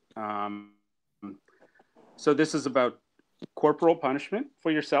understand it, so this is about corporal punishment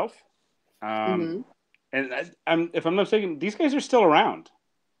for yourself. And if I'm not mistaken, these guys are still around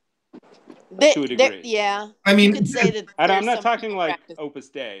to a degree. Yeah. I mean, you could say that I'm not talking like practice. Opus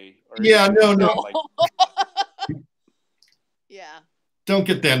Dei. Or yeah, no. Like, yeah. Don't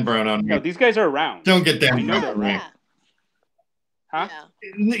get Dan Brown on me. No, these guys are around. Don't get Dan Brown on me. Huh?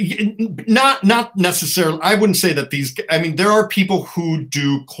 Yeah. Not necessarily. I wouldn't say that these. I mean, there are people who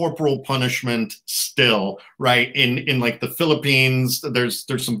do corporal punishment still, right? In like the Philippines, there's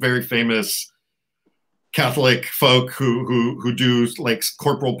some very famous Catholic folk who do like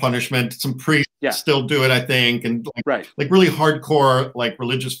corporal punishment. Some priests still do it, I think, and like really hardcore like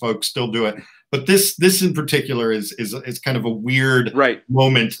religious folks still do it. But this in particular is kind of a weird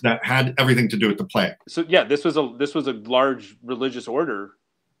moment that had everything to do with the plague. So yeah, this was a large religious order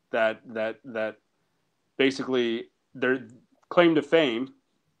that basically their claim to fame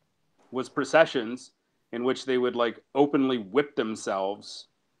was processions in which they would like openly whip themselves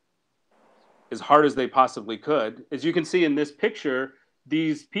as hard as they possibly could. As you can see in this picture,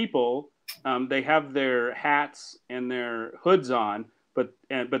 these people they have their hats and their hoods on.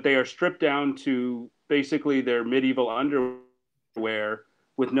 But they are stripped down to basically their medieval underwear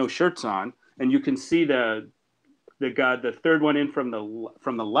with no shirts on, and you can see the third one in from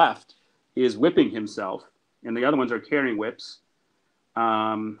the left is whipping himself, and the other ones are carrying whips,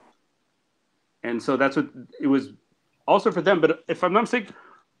 and so that's what it was also for them. But if I'm not mistaken,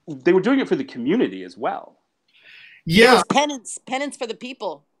 they were doing it for the community as well. Yeah, it was penance for the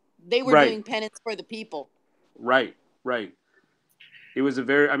people. They were doing penance for the people. Right. It was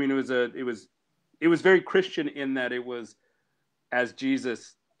it was very Christian in that it was, as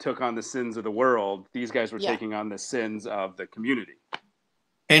Jesus took on the sins of the world, these guys were taking on the sins of the community.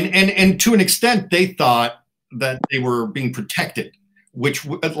 And to an extent, they thought that they were being protected, which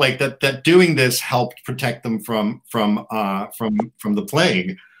like that doing this helped protect them from the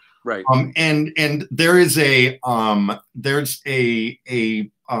plague. Right. And there is there's a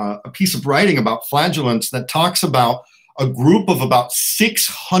piece of writing about flagellants that talks about a group of about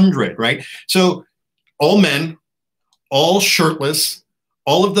 600, right? So all men, all shirtless,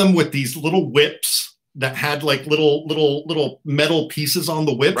 all of them with these little whips that had like little metal pieces on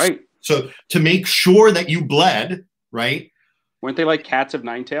the whips. Right. So to make sure that you bled, right? Weren't they like cats of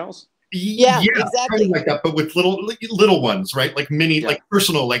nine tails? Yeah, exactly. Kind of like that, but with little ones, right? Like mini, like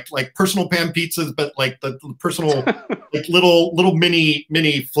personal, like personal pan pizzas, but like the personal, like little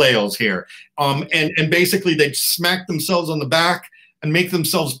mini flails here. And basically they'd smack themselves on the back and make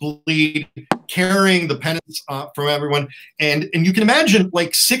themselves bleed, carrying the penance from everyone. And you can imagine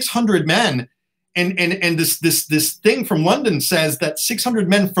like 600 men, and this thing from London says that 600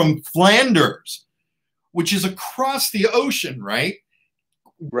 men from Flanders, which is across the ocean, right?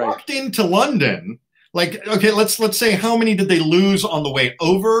 Walked into London. Like, okay, let's say how many did they lose on the way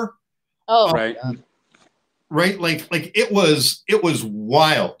over? Oh, right. Right. Like it was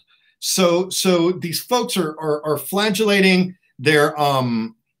wild. So these folks are flagellating. They're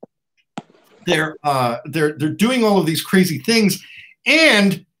doing all of these crazy things,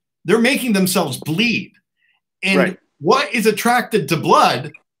 and they're making themselves bleed. And what is attracted to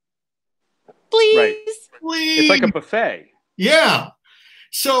blood? Please. Right. Bleed. It's like a buffet. Yeah.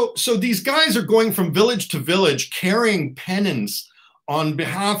 So these guys are going from village to village carrying penance on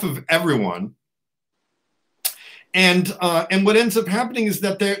behalf of everyone. And what ends up happening is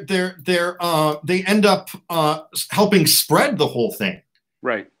that they end up helping spread the whole thing.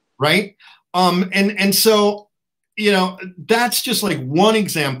 Right. Right. And so you know, that's just like one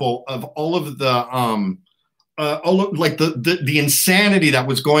example of all of the like the insanity that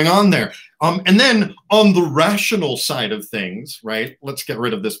was going on there. And then on the rational side of things, right? Let's get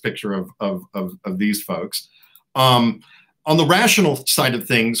rid of this picture of these folks. On the rational side of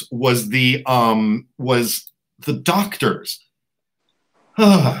things was the doctors.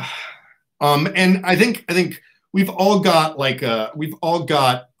 And I think we've all got like a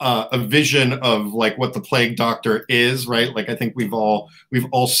vision of like what the plague doctor is, right? Like I think we've all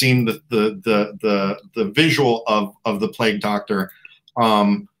seen the visual of the plague doctor,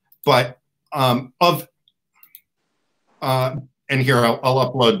 but and here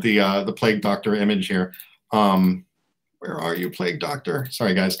I'll upload the plague doctor image here. Where are you, plague doctor?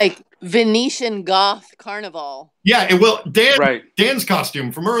 Sorry, guys. Like Venetian goth carnival. Yeah, it will. Dan's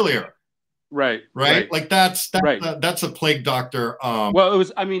costume from earlier. Right. Like that's a plague doctor. Well,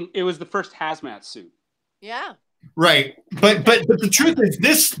 it was the first hazmat suit. Yeah. Right, but the truth is,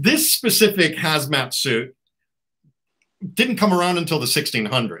 this specific hazmat suit didn't come around until the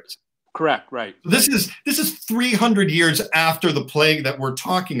 1600s. Correct. Right. This is 300 years after the plague that we're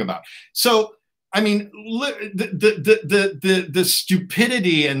talking about. So I mean, the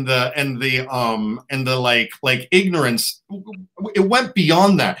stupidity and the like ignorance, it went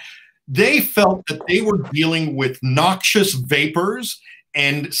beyond that. They felt that they were dealing with noxious vapors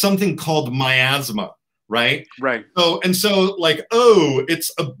and something called miasma, right? Right. So like, oh,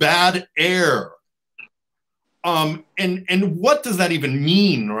 it's a bad air. And what does that even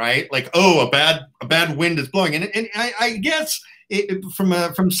mean, right? Like, oh, a bad wind is blowing, and I guess from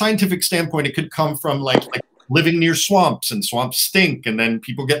a scientific standpoint, it could come from like living near swamps, and swamps stink, and then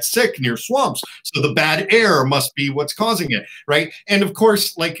people get sick near swamps. So the bad air must be what's causing it, right? And of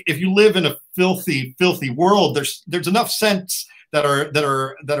course, like if you live in a filthy world, there's enough scents that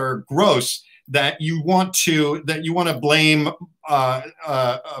are gross that you want to blame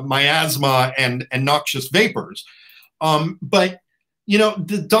miasma and noxious vapors. But you know,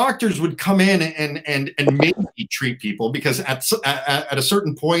 the doctors would come in and maybe treat people, because at a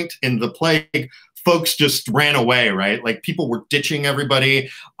certain point in the plague, folks just ran away, right? Like people were ditching everybody,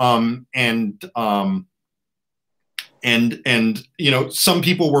 and you know, some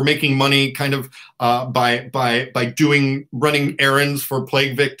people were making money kind of by running errands for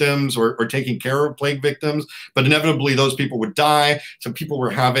plague victims or taking care of plague victims, but inevitably those people would die. So people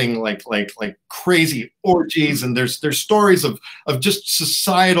were having like crazy orgies, and there's stories of just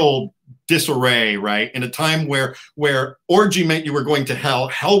societal disarray, right? In a time where orgy meant you were going to hell.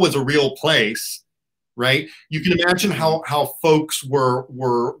 Hell was a real place. Right, you can imagine how folks were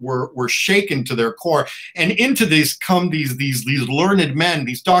shaken to their core, and into this come these learned men,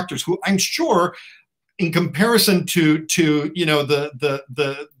 these doctors, who I'm sure, in comparison to you know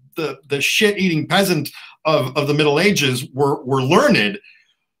the shit-eating peasant of the Middle Ages, were learned,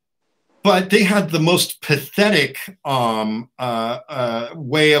 but they had the most pathetic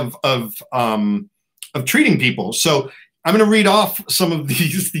way of treating people. So I'm going to read off some of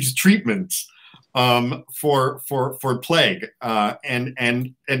these treatments for plague,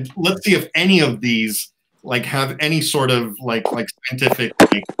 and let's see if any of these like have any sort of like scientific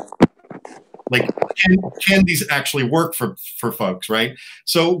like can these actually work for folks, right?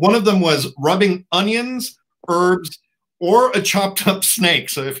 So one of them was rubbing onions, herbs, or a chopped up snake.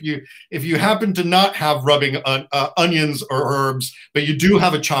 So if you happen to not have rubbing onions or herbs, but you do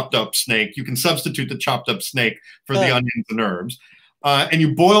have a chopped up snake, you can substitute the chopped up snake for the onions and herbs. And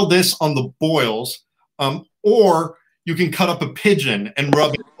you boil this on the boils, or you can cut up a pigeon and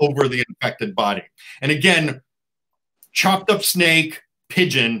rub it over the infected body. And again, chopped up snake,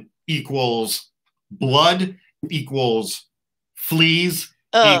 pigeon equals blood, equals fleas,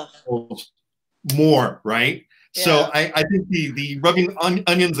 equals more, right? Yeah. So I think the rubbing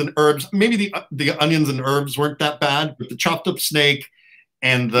onions and herbs, maybe the onions and herbs weren't that bad, but the chopped up snake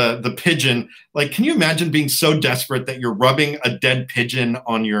and the pigeon, like, can you imagine being so desperate that you're rubbing a dead pigeon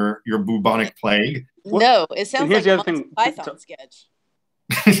on your bubonic plague? No, it sounds like a Monty Python sketch.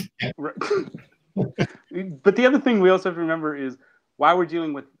 But the other thing we also have to remember is, while we're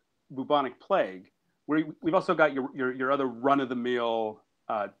dealing with bubonic plague, we've also got your other run-of-the-mill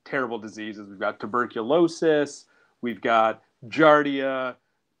terrible diseases. We've got tuberculosis, we've got giardia,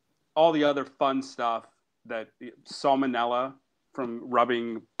 all the other fun stuff, that salmonella from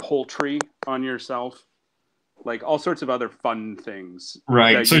rubbing poultry on yourself, like all sorts of other fun things.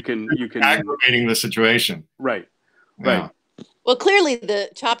 Right. So you can aggravating the situation. Right. Yeah. Right. Well, clearly the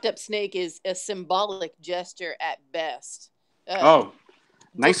chopped up snake is a symbolic gesture at best.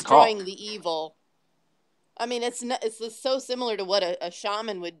 Nice call. Destroying the evil. I mean, it's so similar to what a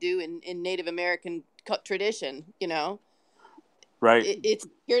shaman would do in Native American tradition, you know. Right. It's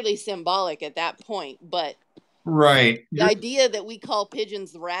purely symbolic at that point, but right. the idea that we call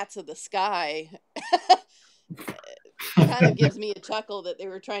pigeons the rats of the sky kind of gives me a chuckle that they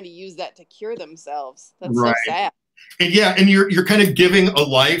were trying to use that to cure themselves. That's right. so sad. And yeah, and you're kind of giving a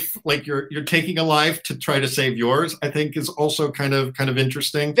life, like you're taking a life to try to save yours, I think is also kind of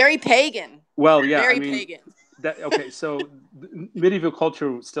interesting. Very pagan. Well, yeah, very pagan. Okay, so medieval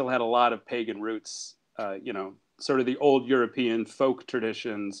culture still had a lot of pagan roots. You know, sort of the old European folk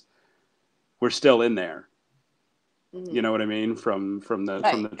traditions were still in there. Mm-hmm. You know what I mean? From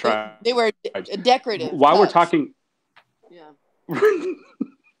the tribe. They were decorative. While we're talking, yeah.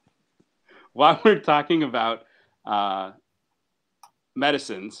 While we're talking about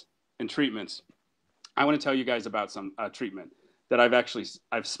medicines and treatments, I want to tell you guys about some treatment that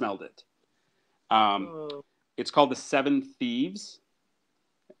I've smelled it. It's called the Seven Thieves.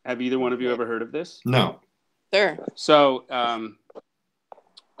 Have either one of you ever heard of this? No. Sure. So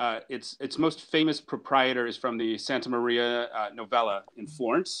its most famous proprietor is from the Santa Maria Novella in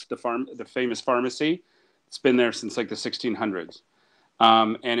Florence, the famous pharmacy. It's been there since like the 1600s.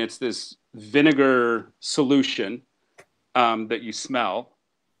 And it's this vinegar solution that you smell.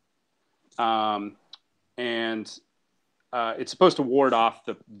 And it's supposed to ward off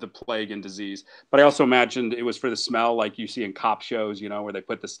the plague and disease. But I also imagined it was for the smell like you see in cop shows, you know, where they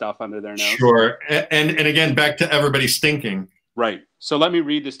put the stuff under their nose. Sure. And again, back to everybody stinking. Right. So let me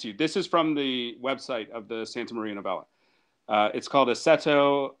read this to you. This is from the website of the Santa Maria Novella. It's called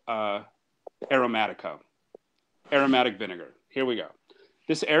Aceto Aromatico. Aromatic vinegar. Here we go.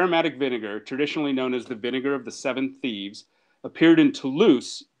 This aromatic vinegar, traditionally known as the vinegar of the Seven Thieves, appeared in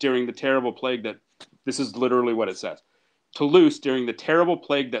Toulouse during the terrible plague that, this is literally what it says, Toulouse during the terrible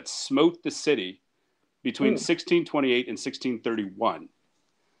plague that smote the city between 1628 and 1631.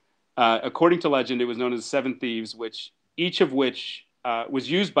 According to legend, it was known as the Seven Thieves, each of which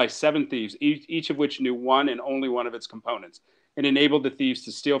was used by seven thieves, each of which knew one and only one of its components, and enabled the thieves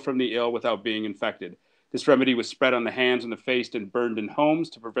to steal from the ill without being infected. This remedy was spread on the hands and the face and burned in homes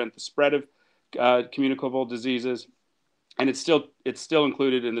to prevent the spread of communicable diseases. And it's still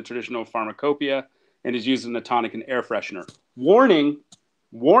included in the traditional pharmacopoeia and is used in the tonic and air freshener. Warning.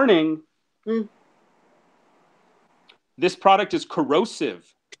 This product is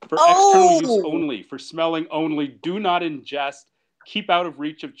corrosive for external use only, for smelling only. Do not ingest. Keep out of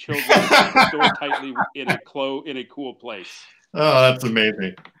reach of children. Store tightly in a cool place. Oh, that's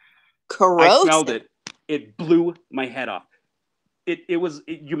amazing. Corrosive. I smelled it. It blew my head off.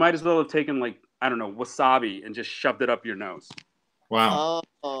 You might as well have taken, like, I don't know, wasabi and just shoved it up your nose. Wow.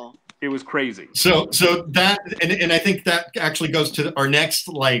 Oh. It was crazy. So that, and I think that actually goes to our next,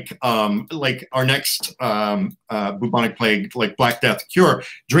 bubonic plague, like Black Death cure,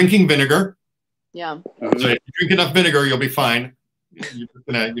 drinking vinegar. Yeah. So if you drink enough vinegar, you'll be fine. You're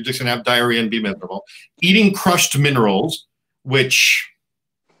just gonna have diarrhea and be miserable. Eating crushed minerals, which,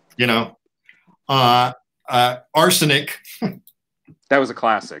 you know, arsenic. That was a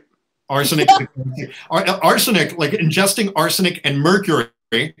classic. Arsenic, like ingesting arsenic and mercury.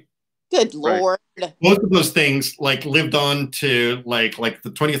 Good Lord. Right. Both of those things like lived on to like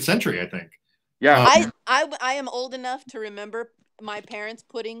the 20th century, I think. Yeah. I am old enough to remember my parents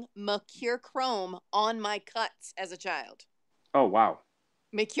putting mercurochrome on my cuts as a child. Oh, wow.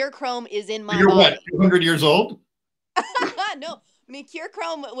 Mercurochrome is in my You're body. what, 200 years old? No,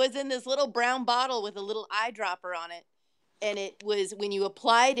 mercurochrome was in this little brown bottle with a little eyedropper on it. And it was, when you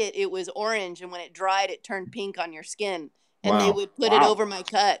applied it, it was orange. And when it dried, it turned pink on your skin. And they would put it over my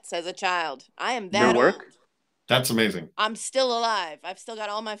cuts as a child. I am that old. That's amazing. I'm still alive. I've still got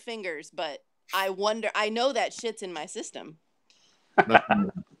all my fingers, but I know that shit's in my system. And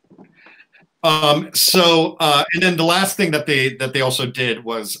then the last thing that they also did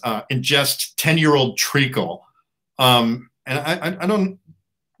was ingest 10-year-old treacle. And I don't,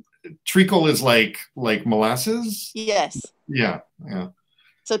 treacle is like molasses? Yes. Yeah.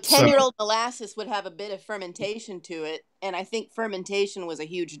 So 10-year-old molasses would have a bit of fermentation to it, and I think fermentation was a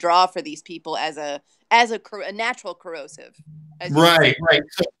huge draw for these people as a natural corrosive. Right.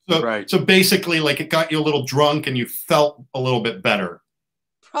 So Right. basically, like, it got you a little drunk and you felt a little bit better.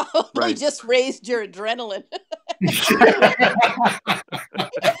 Probably just raised your adrenaline.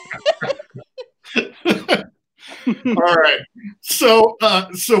 All right. So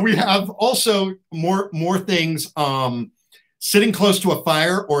we have also more things. Sitting close to a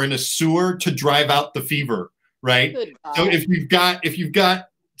fire or in a sewer to drive out the fever, right? So if you've got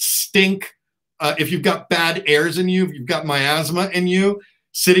stink, if you've got bad airs in you, if you've got miasma in you,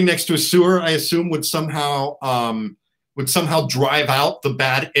 sitting next to a sewer, I assume would somehow drive out the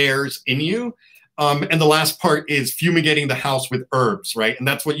bad airs in you. And the last part is fumigating the house with herbs, right? And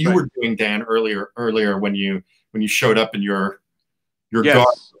that's what you were doing, Dan, earlier when you showed up in your garden.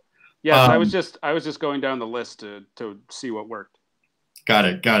 Yes, I was just going down the list to see what worked. Got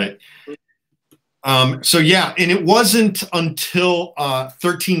it. So yeah, and it wasn't until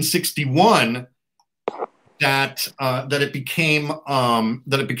 1361 that it became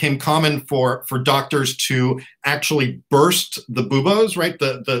common for doctors to actually burst the buboes, right?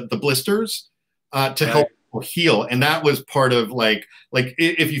 The blisters, to help people heal, and that was part of like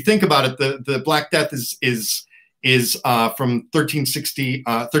if you think about it, the Black Death is from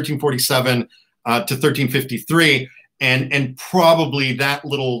 1347 to 1353. And probably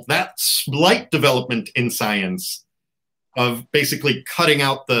that slight development in science of basically cutting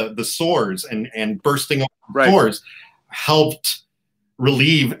out the sores and bursting open sores helped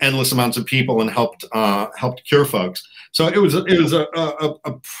relieve endless amounts of people and helped cure folks. So it was a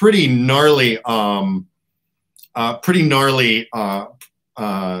pretty gnarly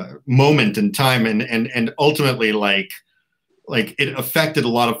moment in time, and ultimately like it affected a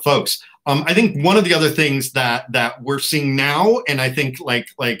lot of folks. I think one of the other things that we're seeing now, and I think that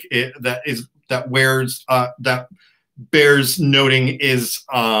bears noting is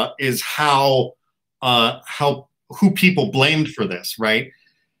how who people blamed for this, right?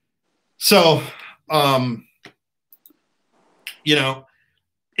 So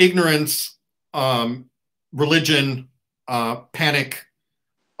ignorance, religion, panic,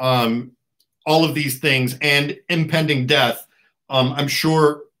 all of these things, and impending death, I'm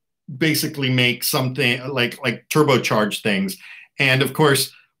sure basically make something like turbocharge things. And of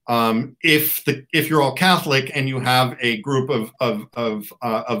course, if you're all Catholic and you have a group of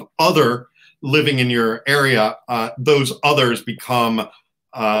other living in your area, those others become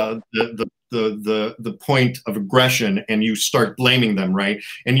the point of aggression, and you start blaming them, right?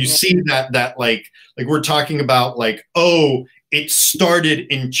 And you see that like we're talking about like, oh, it started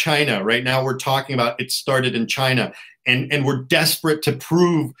in China. Right now we're talking about it started in China. And we're desperate to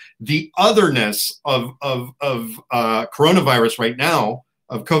prove the otherness of coronavirus right now,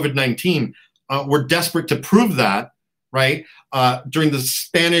 of COVID-19. We're desperate to prove that, right? During the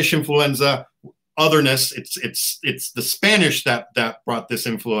Spanish influenza, otherness. It's the Spanish that brought this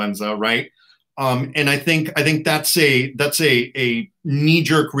influenza, right? And I think that's a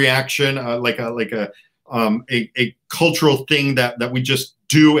knee-jerk reaction, like a cultural thing that we just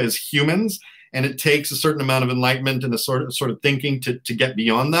do as humans. And it takes a certain amount of enlightenment and a sort of thinking to get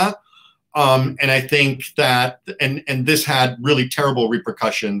beyond that. And I think that, and this had really terrible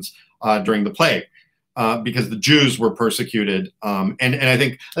repercussions during the plague, because the Jews were persecuted. And I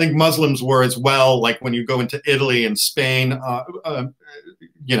think Muslims were as well. Like when you go into Italy and Spain,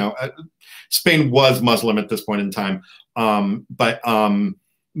 Spain was Muslim at this point in time. But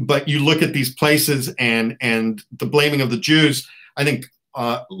you look at these places and the blaming of the Jews, I think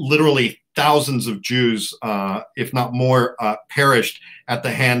literally thousands of Jews, if not more, perished at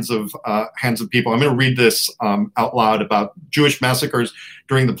the hands of people. I'm going to read this out loud about Jewish massacres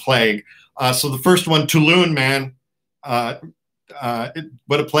during the plague. So the first one, Toulon, man,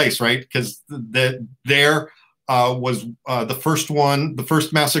 what a place, right? Because there was the first one, the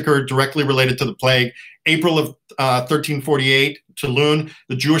first massacre directly related to the plague. April of 1348, Toulon,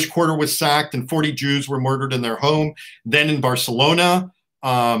 the Jewish quarter was sacked and 40 Jews were murdered in their home. Then in Barcelona,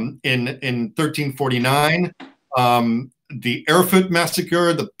 in 1349, the Erfurt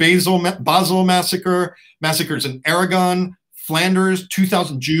massacre, the Basel massacre, massacres in Aragon, Flanders.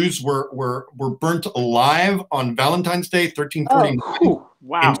 2,000 Jews were burnt alive on Valentine's Day, 1349. Oh,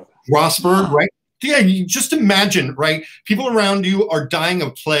 wow. In Strasbourg, right? Yeah, you just imagine, right? People around you are dying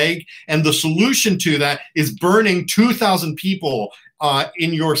of plague, and the solution to that is burning 2,000 people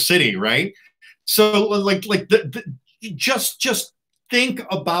in your city, right? So, just think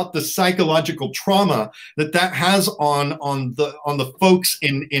about the psychological trauma that has on the folks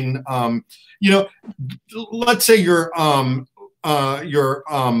in let's say your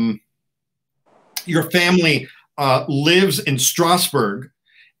family lives in Strasbourg,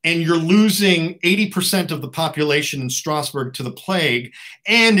 and you're losing 80% of the population in Strasbourg to the plague.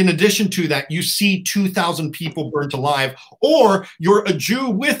 And in addition to that, you see 2,000 people burnt alive, or you're a Jew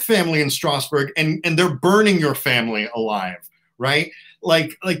with family in Strasbourg and they're burning your family alive, right?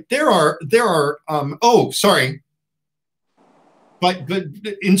 Like there are but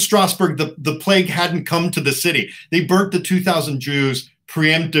in Strasbourg, the plague hadn't come to the city. They burnt the 2,000 Jews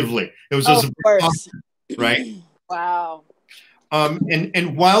preemptively. It was as a precaution, right? Wow.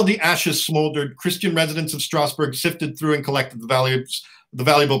 And while the ashes smoldered, Christian residents of Strasbourg sifted through and collected the valuables the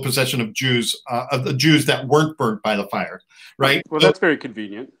valuable possession of the Jews that weren't burnt by the fire, right? Well, that's very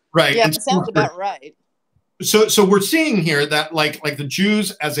convenient. Right. Yeah, it sounds about right. So we're seeing here that like the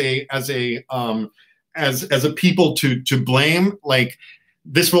Jews as a people to blame, like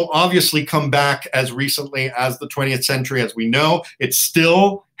this will obviously come back as recently as the 20th century, as we know. It's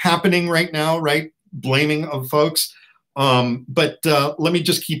still happening right now, right? Blaming of folks. But let me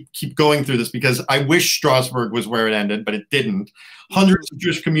just keep going through this, because I wish Strasbourg was where it ended, but it didn't. Hundreds of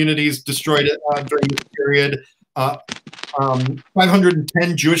Jewish communities destroyed it during this period.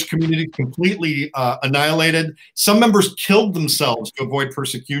 510 Jewish communities completely annihilated. Some members killed themselves to avoid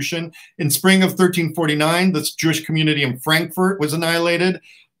persecution. In spring of 1349, this Jewish community in Frankfurt was annihilated.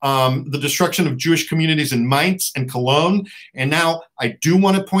 The destruction of Jewish communities in Mainz and Cologne. And now I do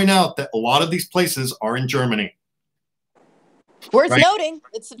want to point out that a lot of these places are in Germany. Worth noting.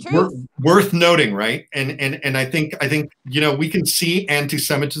 It's the truth. Worth noting, right? And I think we can see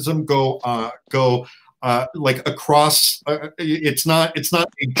anti-Semitism go like across. It's not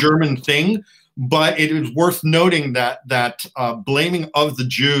a German thing, but it is worth noting that blaming of the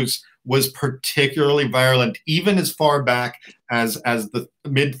Jews was particularly violent, even as far back as the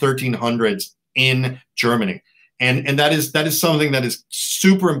mid 1300s in Germany. And that is something that is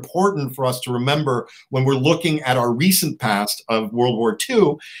super important for us to remember when we're looking at our recent past of World War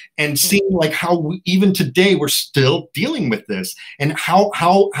II and seeing like how even today we're still dealing with this, and how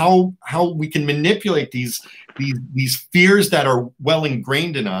we can manipulate these fears that are well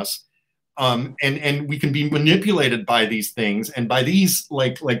ingrained in us, and we can be manipulated by these things and by these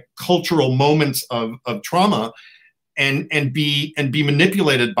like cultural moments of trauma. And be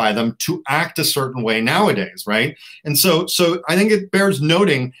manipulated by them to act a certain way nowadays, right? And so I think it bears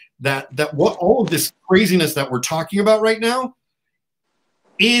noting that what all of this craziness that we're talking about right now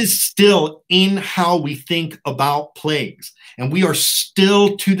is still in how we think about plagues, and we are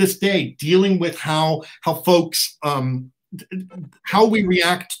still to this day dealing with how folks how we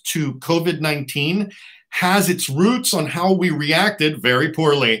react to COVID-19 has its roots on how we reacted very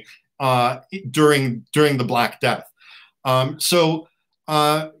poorly during the Black Death.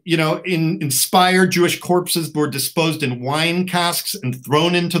 Inspired Jewish corpses were disposed in wine casks and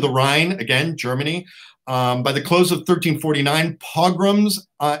thrown into the Rhine, again, Germany. By the close of 1349, pogroms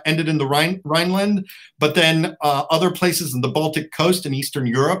ended in the Rhineland, but then other places in the Baltic coast and Eastern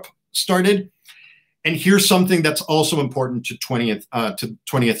Europe started. And here's something that's also important to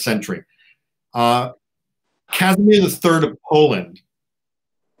 20th century. Casimir III of Poland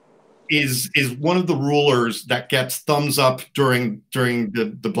is one of the rulers that gets thumbs up during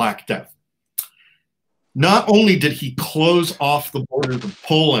the Black Death. Not only did he close off the borders of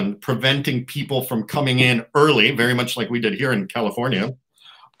Poland, preventing people from coming in early, very much like we did here in California.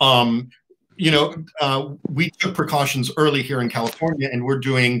 We took precautions early here in California, and we're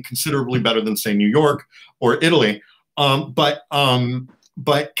doing considerably better than, say, New York or Italy. But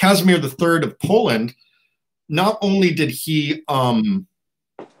Casimir III of Poland, not only did he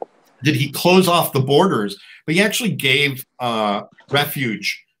close off the borders, but he actually gave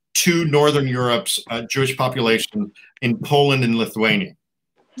refuge to Northern Europe's Jewish population in Poland and Lithuania.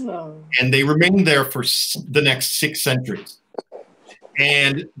 Oh. And they remained there for the next 6 centuries.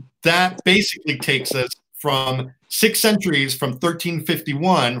 And that basically takes us from 6 centuries, from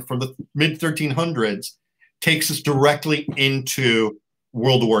 1351, from the mid 1300s, takes us directly into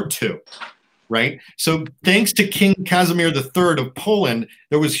World War II. Right? So thanks to King Casimir III of Poland,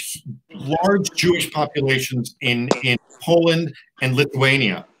 there was large Jewish populations in Poland and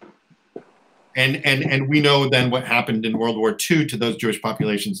Lithuania. And we know then what happened in World War II to those Jewish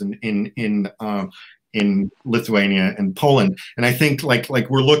populations in Lithuania and Poland. And I think like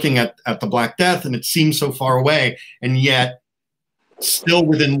we're looking at the Black Death, and it seems so far away, and yet still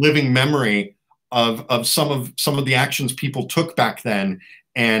within living memory of some of the actions people took back then,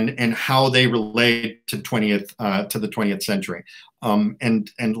 and how they relate to the 20th century.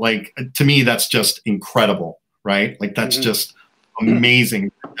 And like, to me, that's just incredible, right? Like, that's just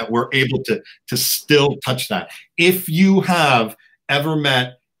amazing that we're able to still touch that. If you have ever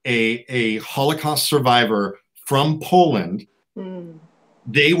met a Holocaust survivor from Poland,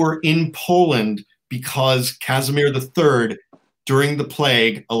 they were in Poland because Casimir III, during the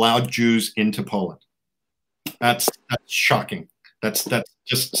plague, allowed Jews into Poland. That's shocking. That's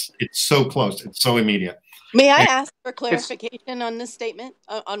just, it's so close. It's so immediate. May I ask for clarification on this statement,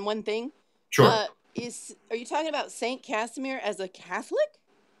 on one thing? Sure. Are you talking about Saint Casimir as a Catholic?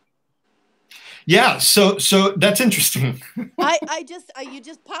 Yeah. So that's interesting. You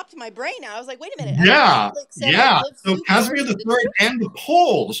just popped my brain out. I was like, wait a minute. Yeah. Yeah. So Casimir III and the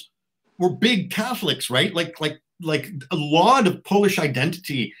Poles were big Catholics, right? Like like a lot of Polish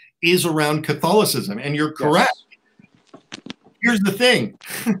identity is around Catholicism, and you're correct. Yes. Here's the thing.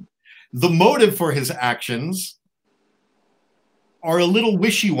 The motive for his actions are a little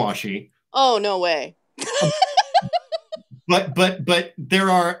wishy-washy. Oh, no way. but there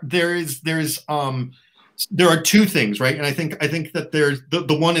are two things, right? And I think that there's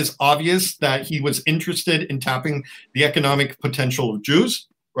the one is obvious, that he was interested in tapping the economic potential of Jews,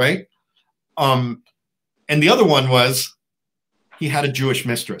 right? And the other one was he had a Jewish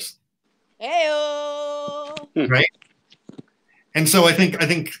mistress. Hey-o. Right? And so I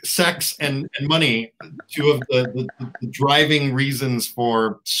think sex and money, two of the driving reasons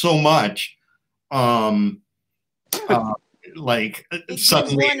for so much, like it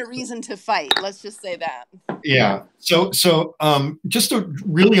suddenly gives one a reason to fight. Let's just say that. Yeah. So just a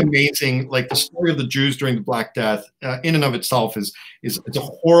really amazing, like the story of the Jews during the Black Death, in and of itself is it's a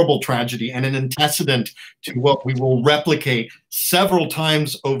horrible tragedy and an antecedent to what we will replicate several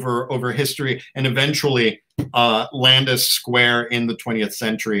times over history, and eventually land us square in the 20th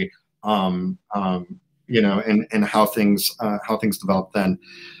century. You know, and how things developed then.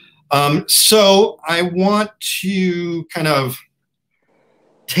 So I want to kind of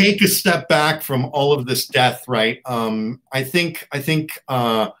take a step back from all of this death, right? I think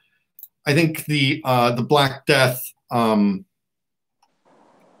the Black Death ended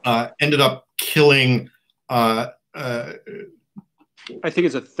up killing. I think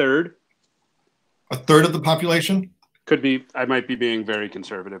it's a third. A third of the population. Could be. I might be being very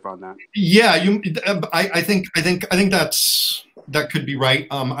conservative on that. Yeah, I think that could be right.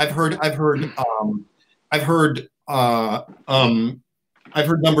 I've heard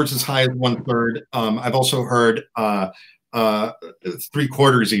numbers as high as 1/3. I've also heard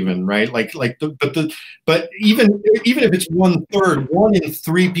 3/4 even, right? But even if it's 1/3, 1 in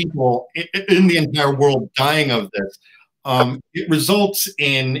 3 people in the entire world dying of this, it results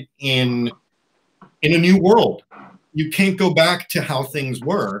in a new world. You can't go back to how things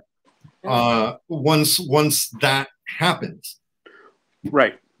were once that happens.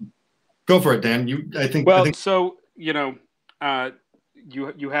 Right. Go for it, Dan. So you know,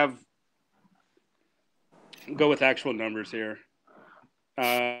 you have, go with actual numbers here.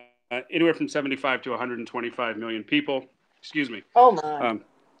 Anywhere from 75 to 125 million people. Excuse me. Oh my.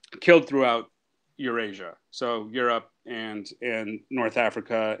 Killed throughout Eurasia, so Europe and North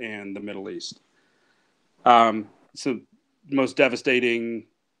Africa and the Middle East. So most devastating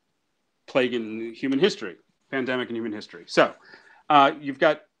plague in human history, pandemic in human history. So you've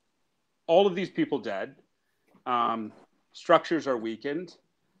got all of these people dead. Structures are weakened.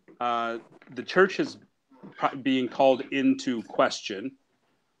 The church is being called into question,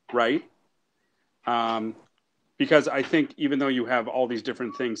 right? Because I think even though you have all these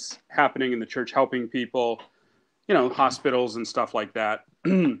different things happening in the church, helping people, you know, hospitals and stuff like that,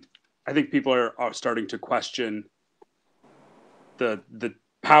 I think people are starting to question the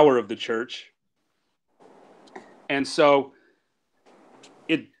power of the church. And so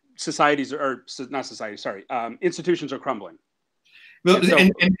institutions are crumbling. Well,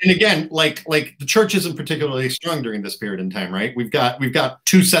 and again, like the church isn't particularly strong during this period in time, right? We've got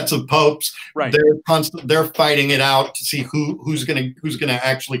 2 sets of popes. Right. They're fighting it out to see who's gonna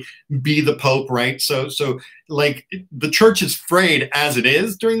actually be the pope, right? So like the church is frayed as it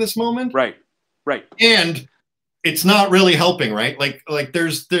is during this moment. Right. And it's not really helping, right? Like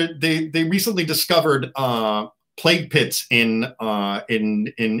they recently discovered plague pits in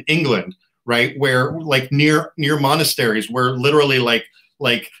England, right, where like near monasteries, where literally like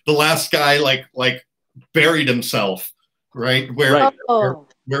the last guy like buried himself, right, where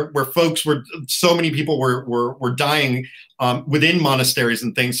folks were, so many people were dying within monasteries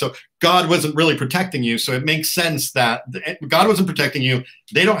and things. So God wasn't really protecting you. So it makes sense that God wasn't protecting you.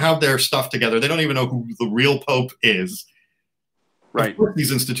 They don't have their stuff together. They don't even know who the real pope is. Right. Of course,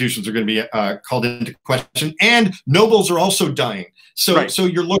 these institutions are going to be called into question, and nobles are also dying. So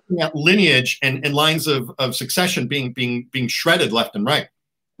you're looking at lineage and lines of succession being shredded left and right.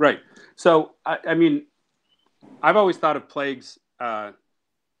 Right. So I mean, I've always thought of plagues.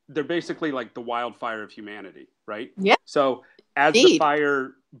 They're basically like the wildfire of humanity, right? Yeah. So as the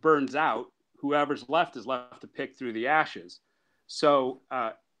fire burns out, whoever's left is left to pick through the ashes. So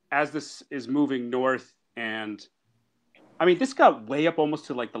as this is moving north, and I mean, this got way up almost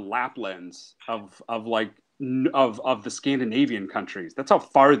to like the Laplands of the Scandinavian countries. That's how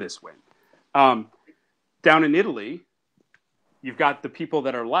far this went. Down in Italy, you've got the people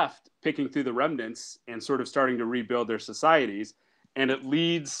that are left picking through the remnants and sort of starting to rebuild their societies. And it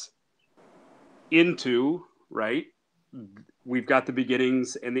leads into, right, we've got the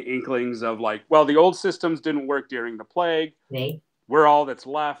beginnings and the inklings of like, well, the old systems didn't work during the plague. Right. We're all that's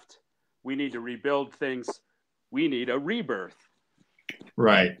left. We need to rebuild things. We need a rebirth.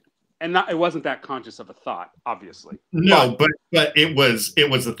 Right. And it wasn't that conscious of a thought, obviously. No, but it was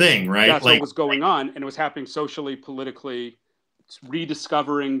a thing, right? That's like, what was going on, and it was happening socially, politically. It's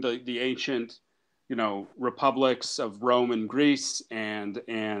rediscovering the ancient, republics of Rome and Greece, and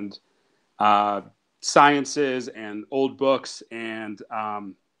sciences and old books, and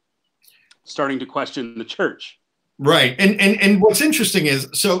starting to question the church. Right. And what's interesting is,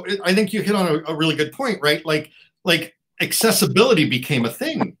 so I think you hit on a really good point, right? Like accessibility became a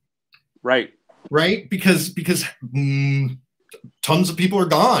thing. Right. Right. Because tons of people are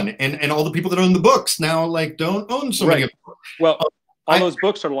gone, and all the people that own the books now don't own so many of them. Well, all those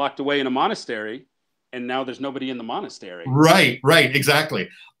books are locked away in a monastery, and now there's nobody in the monastery. Right. Exactly.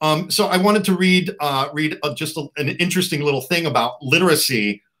 So I wanted to read just an interesting little thing about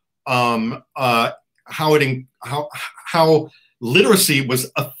literacy, how literacy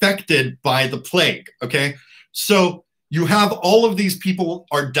was affected by the plague. Okay, so you have all of these people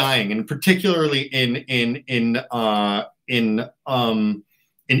are dying, and particularly in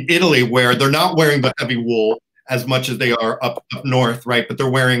Italy, where they're not wearing the heavy wool as much as they are up north, right? But they're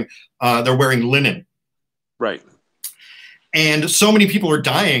wearing linen. Right. And so many people are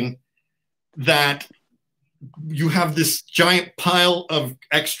dying that you have this giant pile of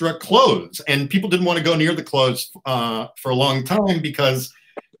extra clothes, and people didn't want to go near the clothes for a long time because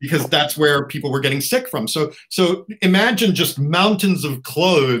that's where people were getting sick from. So imagine just mountains of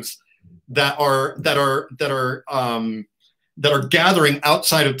clothes that are gathering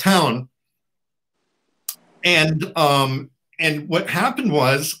outside of town. And what happened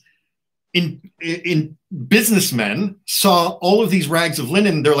was, in businessmen saw all of these rags of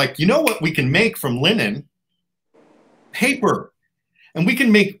linen. They're like, you know what we can make from linen? Paper. And we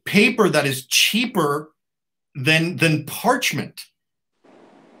can make paper that is cheaper than parchment.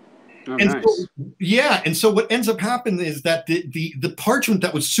 Oh, and nice. So, yeah, and so what ends up happening is that the parchment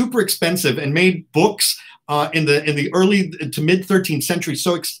that was super expensive and made books in the early to mid 13th century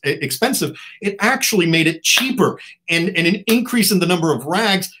so expensive, it actually made it cheaper, and an increase in the number of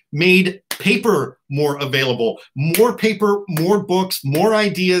rags made paper more available. More paper, more books, more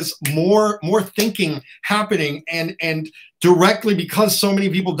ideas, more thinking happening, and directly because so many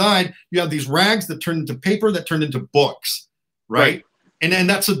people died, you have these rags that turned into paper that turned into books, right? And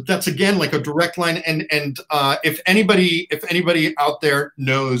that's again like a direct line. And if anybody out there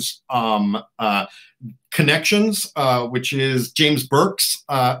knows Connections, which is James Burke's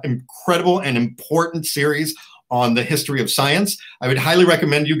incredible and important series on the history of science, I would highly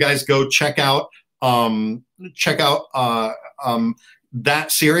recommend you guys go check out that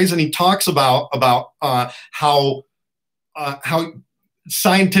series. And he talks about how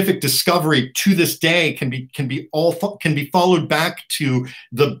scientific discovery to this day can be followed back to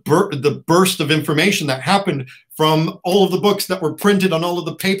the burst of information that happened from all of the books that were printed on all of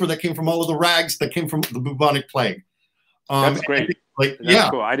the paper that came from all of the rags that came from the bubonic plague. That's great. That's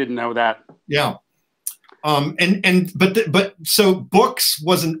cool. I didn't know that. Yeah. But so books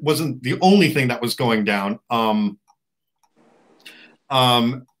wasn't the only thing that was going down.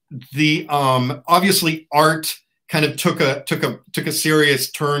 Obviously art kind of took a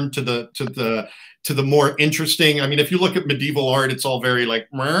serious turn to the more interesting. I mean, if you look at medieval art, it's all very like,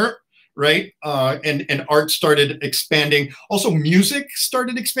 right? And art started expanding. Also, music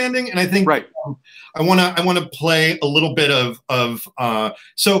started expanding, and I think I want to play a little bit of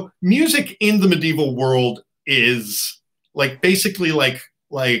so music in the medieval world is like basically like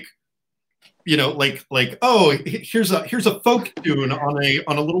oh, here's a folk tune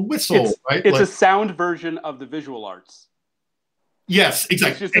on a little whistle, right? It's a sound version of the visual arts. Yes,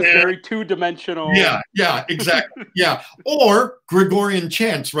 exactly. It's just a very two-dimensional. Yeah, exactly. Yeah, or Gregorian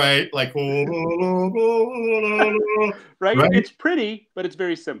chants, right? Like right? It's pretty, but it's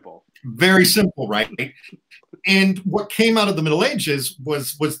very simple. Very simple, right? And what came out of the Middle Ages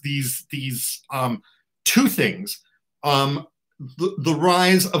was these two things. The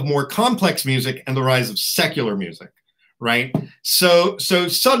rise of more complex music and the rise of secular music, right? So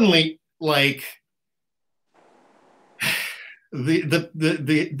suddenly, like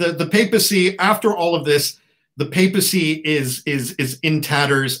the papacy, after all of this, the papacy is in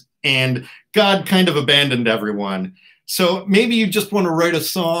tatters, and God kind of abandoned everyone. So maybe you just want to write a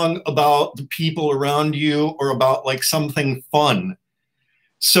song about the people around you, or about like something fun.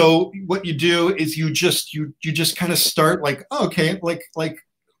 So what you do is you just kind of start like, oh, okay, like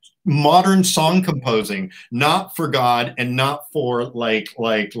modern song composing, not for God and not for like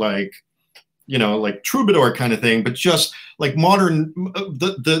you know, like troubadour kind of thing, but just like modern,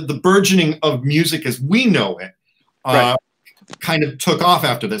 the burgeoning of music as we know it, Right. kind of took off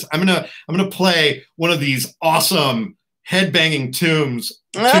after this. I'm gonna play one of these awesome headbanging tunes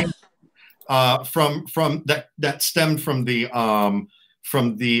from that stemmed from the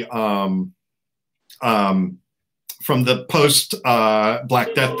post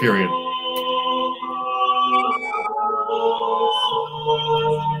Black Death period.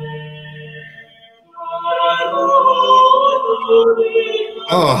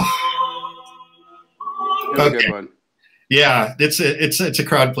 Oh, That's a good one. Yeah, it's a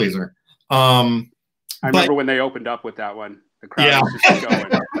crowd pleaser. I remember when they opened up with that one. The crowd was just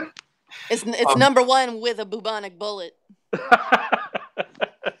going. It's number one with a bubonic bullet.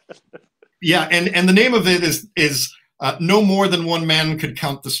 Yeah, and the name of it is No More Than One Man Could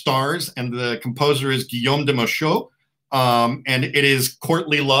Count the Stars, and the composer is Guillaume de Machaut. And it is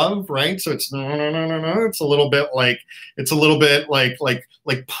courtly love, right? So it's no. It's a little bit like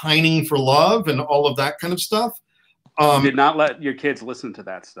pining for love and all of that kind of stuff. You did not let your kids listen to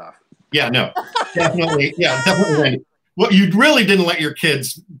that stuff. Yeah, no, definitely. Yeah, definitely. What you really didn't let your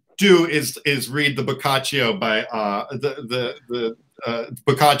kids do is read the Boccaccio by the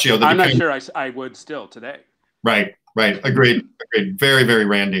Boccaccio. I'm not sure I would still today. Right. Agreed. Very, very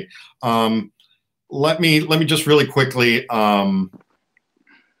Randy. Let me just really quickly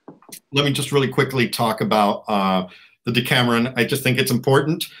talk about the Decameron. I just think it's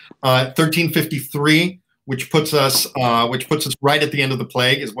important. 1353, which puts us right at the end of the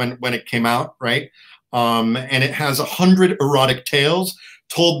plague, is when it came out, right? And it has 100 erotic tales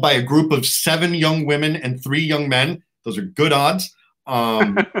told by a group of 7 young women and 3 young men. Those are good odds.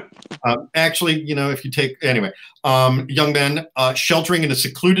 Actually, you know, if you take young men sheltering in a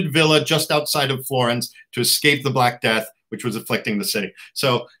secluded villa just outside of Florence to escape the Black Death, which was afflicting the city.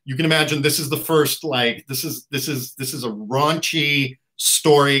 So you can imagine this is the first, like, this is a raunchy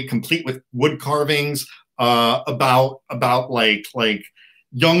story complete with wood carvings about like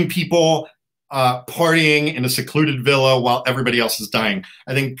young people partying in a secluded villa while everybody else is dying.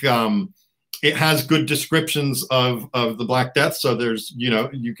 I think it has good descriptions of the Black Death, so there's, you know,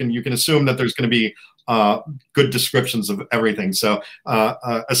 you can assume that there's going to be good descriptions of everything. So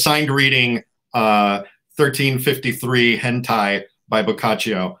assigned reading 1353 Hentai by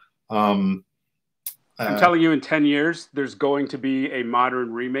Boccaccio. I'm telling you, in 10 years, there's going to be a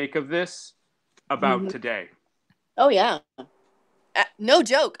modern remake of this about today. Oh yeah, no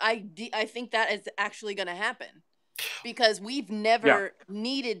joke. I think that is actually going to happen. Because we've never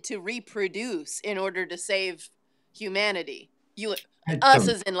needed to reproduce in order to save humanity. Us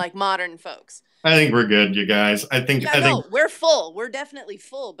as in like modern folks. I think we're good, you guys. I think we're full. We're definitely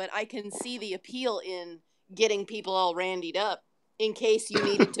full, but I can see the appeal in getting people all randied up in case you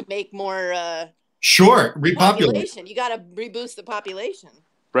needed to make more repopulation. You got to reboost the population.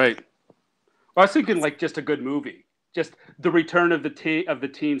 Right. Well, I was thinking like just a good movie. Just the return of the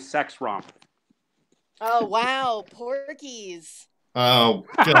teen sex romp. Oh, wow. Porkies. Oh,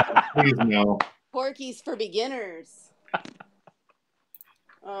 God, please no. Porkies for beginners.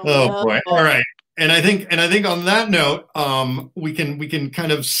 Oh no. Boy. All right. And I think on that note, we can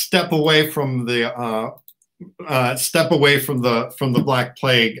kind of step away from the Black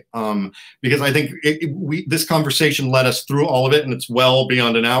Plague, because I think this conversation led us through all of it, and it's well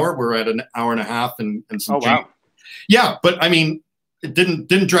beyond an hour. We're at an hour and a half and some. Oh, wow. Yeah, but I mean, it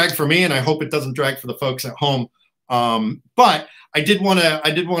didn't drag for me, and I hope it doesn't drag for the folks at home. But I did want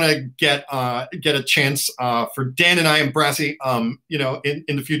to get a chance for Dan and I and Brassy. You know,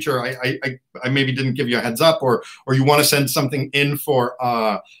 in the future, I maybe didn't give you a heads up, or you want to send something in for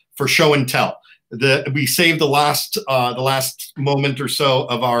show and tell. We saved the last moment or so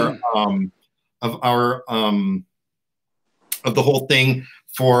of the whole thing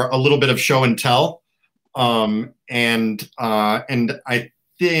for a little bit of show and tell. And I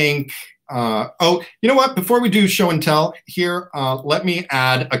think, oh, you know what? Before we do show and tell here, let me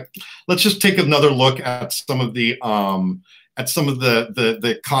let's just take another look at some of the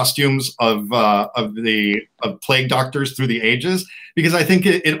costumes of plague doctors through the ages, because I think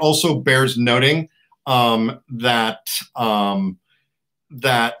it also bears noting that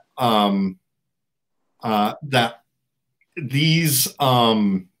these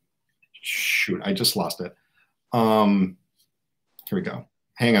shoot, I just lost it. Here we go.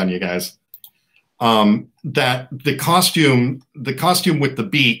 Hang on, you guys. That the costume with the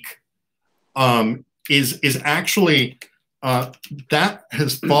beak is actually that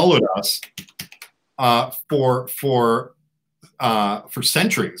has followed us for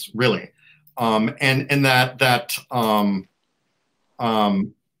centuries, really. And that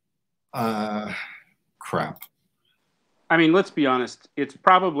Crap. I mean, let's be honest. It's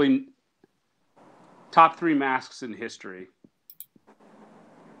probably top 3 masks in history.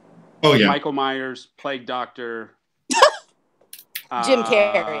 Oh yeah. Michael Myers, Plague Doctor. Jim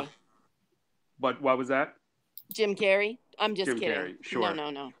Carrey. What was that? Jim Carrey. I'm just Jim kidding. Carrey, sure.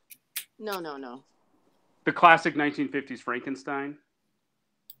 No. The classic 1950s Frankenstein.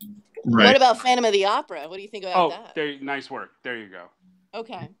 Right. What about Phantom of the Opera? What do you think about that? Nice work. There you go.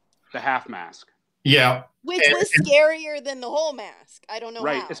 Okay. The half mask. Yeah. Which was scarier than the whole mask. I don't know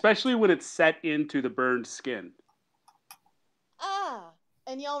Right, how. especially when it's set into the burned skin.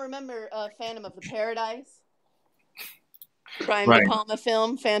 And y'all remember Phantom of the Paradise? Brian Right. De Palma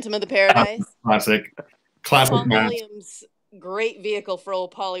film, Phantom of the Paradise. Classic Paul mask. Williams, great vehicle for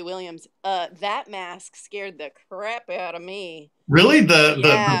old Paulie Williams. That mask scared the crap out of me. Really?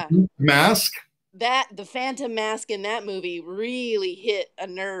 The mask? The Phantom mask in that movie really hit a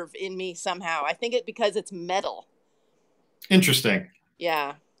nerve in me somehow. I think because it's metal. Interesting.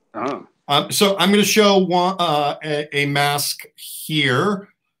 Yeah. Oh. So I'm going to show a mask here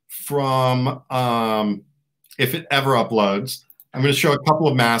from, if it ever uploads. I'm going to show a couple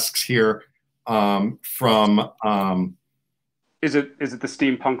of masks here from. Is it the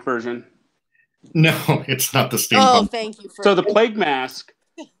steampunk version? No, it's not the steampunk. Oh, thank you. So the plague mask,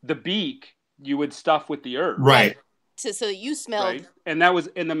 the beak, you would stuff with the herb. Right. So that you smelled. Right? And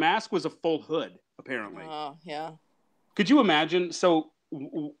the mask was a full hood, apparently. Oh, yeah. Could you imagine? So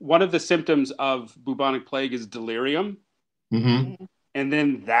one of the symptoms of bubonic plague is delirium. Mm-hmm. And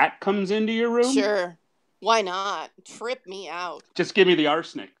then that comes into your room? Sure. Why not? Trip me out. Just give me the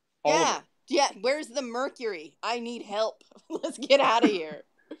arsenic. All of it. Yeah. Where's the mercury? I need help. Let's get out of here.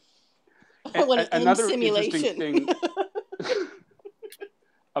 I want an another simulation. interesting thing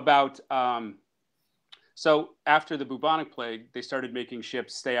about so after the bubonic plague, they started making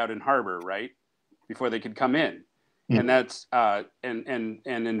ships stay out in harbor, right, before they could come in. Mm-hmm. And that's and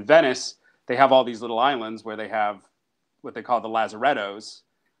in Venice they have all these little islands where they have what they call the lazarettos,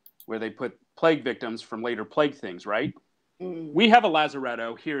 where they put plague victims from later plague things, right? Mm. We have a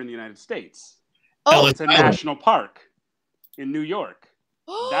lazaretto here in the United States. Oh, it's a national park in New York.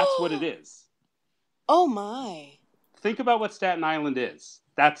 That's what it is. Oh my! Think about what Staten Island is.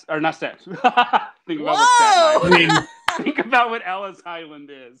 Or not Staten. Think about what Staten Island. Think about what Ellis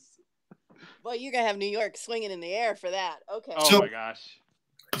Island is. Well, you're gonna have New York swinging in the air for that. Okay. Oh my gosh.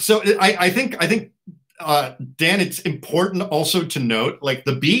 So I think Dan, it's important also to note, like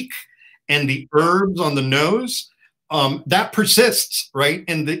the beak and the herbs on the nose, that persists, right?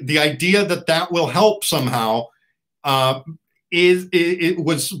 And the idea that will help somehow. It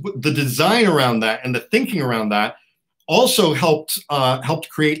was the design around that and the thinking around that also helped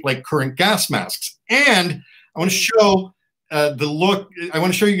create like current gas masks. And I want to show I want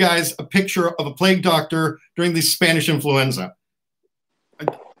to show you guys a picture of a plague doctor during the Spanish influenza.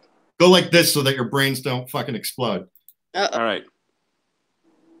 Go like this so that your brains don't fucking explode. All right.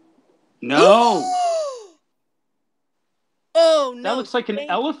 No. Oh no. That looks like an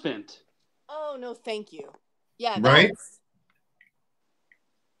elephant. Oh no, thank you. Yeah. Right.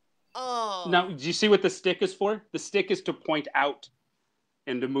 Oh. Now, do you see what the stick is for? The stick is to point out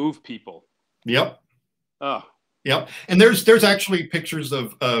and to move people. Yep. Oh. Yep. And there's actually pictures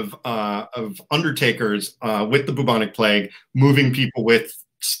of undertakers with the bubonic plague moving people with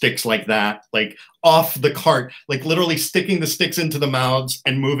sticks like that, like off the cart, like literally sticking the sticks into the mouths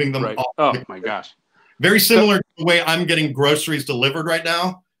and moving them off. Oh my gosh. Very similar to the way I'm getting groceries delivered right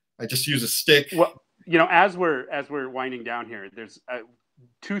now. I just use a stick. Well, as we're winding down here, there's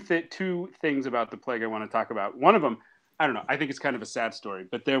two things about the plague I want to talk about. One of them, I don't know, I think it's kind of a sad story,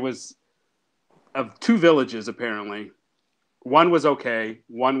 but there was of 2 villages apparently. One was okay,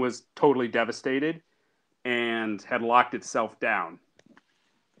 one was totally devastated and had locked itself down.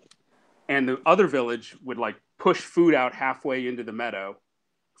 And the other village would like push food out halfway into the meadow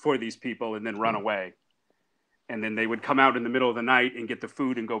for these people and then run away. And then they would come out in the middle of the night and get the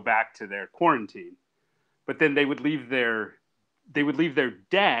food and go back to their quarantine. But then they would leave their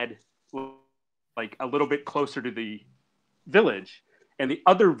dead like a little bit closer to the village. And the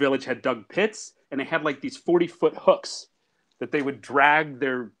other village had dug pits, and they had like these 40-foot hooks that they would drag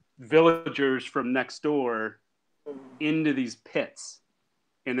their villagers from next door into these pits.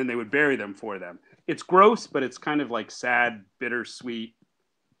 And then they would bury them for them. It's gross, but it's kind of like sad, bittersweet,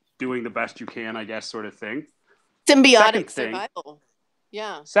 doing the best you can, I guess, sort of thing. Symbiotic survival.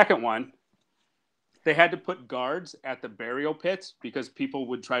 Yeah. Second one, they had to put guards at the burial pits because people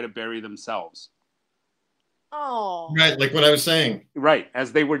would try to bury themselves. Oh. Right, like what I was saying. Right,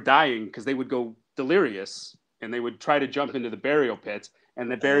 as they were dying, because they would go delirious and they would try to jump into the burial pits.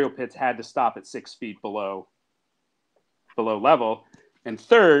 and the burial pits had to stop at 6 feet below level. And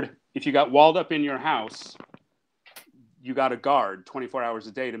third, if you got walled up in your house, you got a guard 24 hours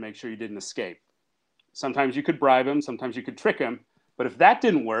a day to make sure you didn't escape. Sometimes you could bribe him, sometimes you could trick him, but if that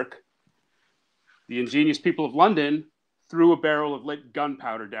didn't work, the ingenious people of London threw a barrel of lit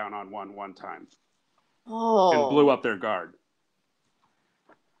gunpowder down on one time and blew up their guard.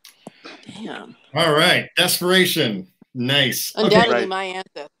 Damn. All right, desperation. Nice. Undoubtedly my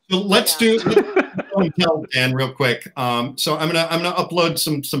answer. So let's do tell Dan real quick. So I'm gonna upload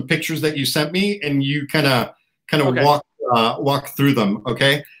some pictures that you sent me, and you kind of walk through them.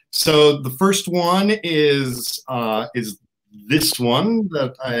 Okay. So the first one is this one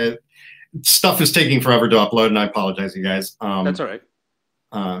that stuff is taking forever to upload, and I apologize, you guys. That's all right.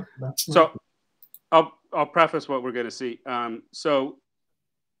 So I'll preface what we're going to see.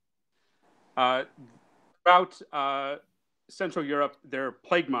 Throughout Central Europe, there are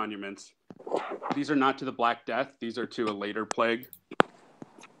plague monuments. These are not to the Black Death. These are to a later plague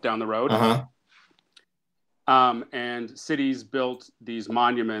down the road. And cities built these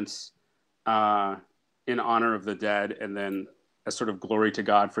monuments in honor of the dead, and then a sort of glory to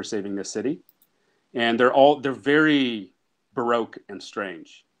God for saving the city. And they're very Baroque and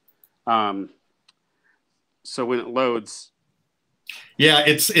strange. So when it loads, yeah,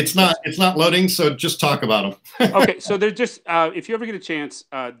 it's not loading. So just talk about them. Okay, so they're just if you ever get a chance,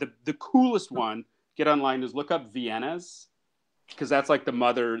 the coolest one, get online, is look up Vienna's, because that's like the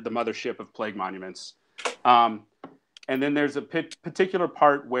mothership of plague monuments. And then there's a particular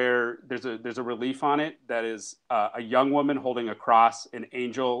part where there's a relief on it that is a young woman holding a cross, an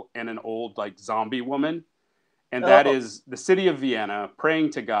angel, and an old like zombie woman. And that is the city of Vienna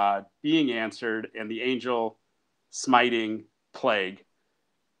praying to God, being answered, and the angel smiting plague.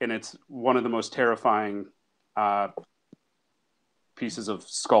 And it's one of the most terrifying pieces of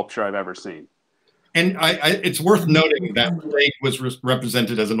sculpture I've ever seen. And it's worth noting that plague was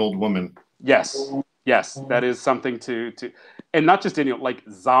represented as an old woman. Yes, that is something to, and not just any like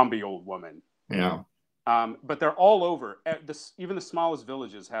zombie old woman. Yeah. But they're all over. Even the smallest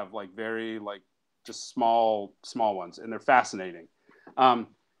villages have like very like just small ones, and they're fascinating. And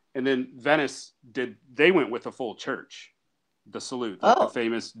then Venice they went with a full church, the Salute, like the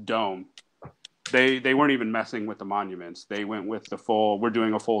famous dome. They weren't even messing with the monuments. They went with we're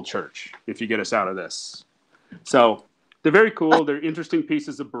doing a full church if you get us out of this. So they're very cool. They're interesting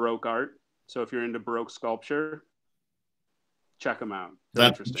pieces of Baroque art. So if you're into Baroque sculpture, check them out.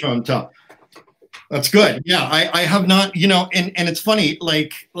 That's interesting. That's good. Yeah, I have not, and it's funny,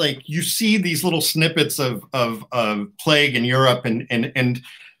 like you see these little snippets of plague in Europe, and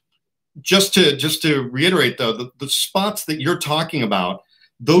just to reiterate though, the spots that you're talking about,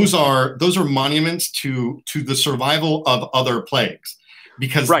 those are monuments to the survival of other plagues,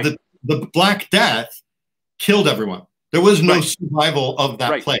 because the Black Death killed everyone. There was no survival of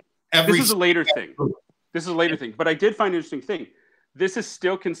that plague. This is a later thing. But I did find an interesting thing. This is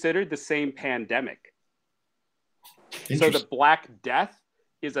still considered the same pandemic. So the Black Death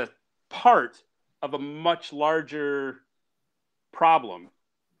is a part of a much larger problem.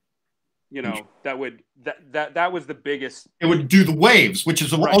 That was the biggest. It would do the waves, which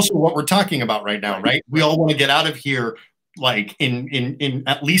is also what we're talking about right now, right? We all want to get out of here like in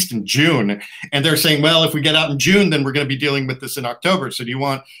at least in June, and they're saying, well, if we get out in June, then we're going to be dealing with this in October. So do you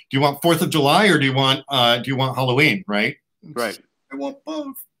want 4th of July, or do you want Halloween, right? Right. I want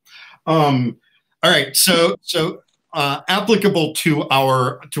both. All right, so applicable to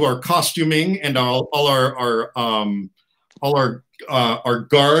our costuming and all our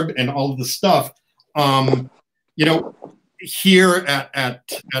garb and all of the stuff, here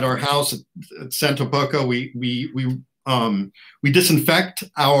at our house at Santo Poco, we disinfect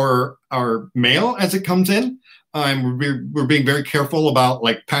our mail as it comes in. We're being very careful about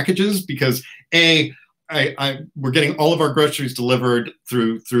like packages, because we're getting all of our groceries delivered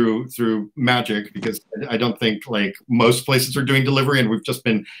through Magic, because I don't think like most places are doing delivery, and we've just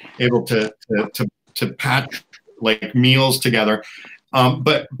been able to patch like meals together.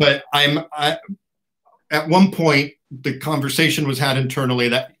 But at one point the conversation was had internally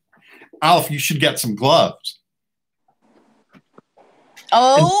that, Alf, you should get some gloves.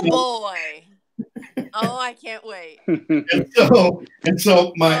 Oh boy. Oh, I can't wait. and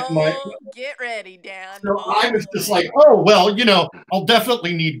so my get ready, Dan. So I was just like, oh well, I'll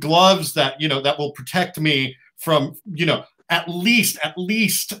definitely need gloves that that will protect me from at least up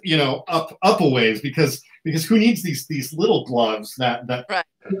a ways, because who needs these little gloves that right.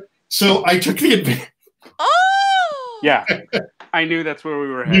 So I took the advantage. Oh yeah, I knew that's where we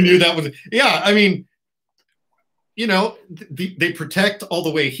were headed. You knew that was, yeah. I mean, you know, they protect all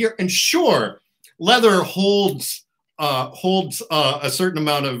the way here. And sure, leather holds a certain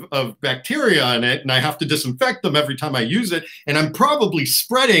amount of bacteria in it, and I have to disinfect them every time I use it. And I'm probably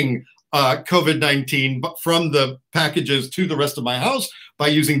spreading COVID-19 from the packages to the rest of my house by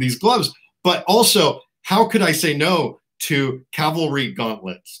using these gloves. But also, how could I say no to cavalry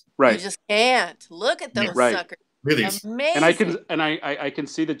gauntlets? Right. You just can't. Look at those suckers. Really. Amazing. And I can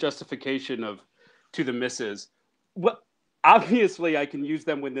see the justification of to the misses. Well, obviously I can use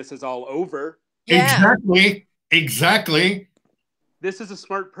them when this is all over. Yeah. Exactly. This is a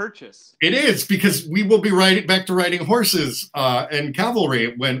smart purchase. It is, because we will be back to riding horses and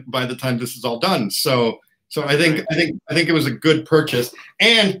cavalry by the time this is all done. So I think it was a good purchase.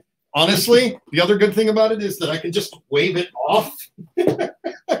 And honestly, the other good thing about it is that I can just wave it off.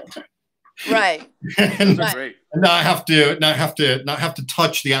 Right. and Great. not have to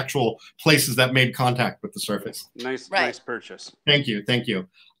touch the actual places that made contact with the surface. Nice purchase. Thank you.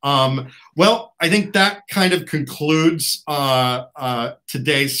 Well, I think that kind of concludes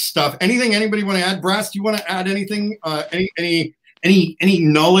today's stuff. Anybody want to add? Brass, do you want to add anything? Any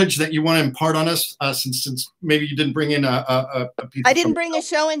knowledge that you want to impart on us? Since maybe you didn't bring in a piece. I didn't bring a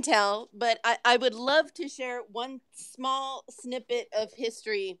show and tell, but I would love to share one small snippet of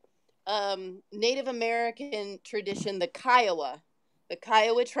history. Native American tradition, the Kiowa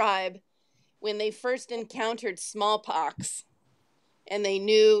tribe, when they first encountered smallpox, and they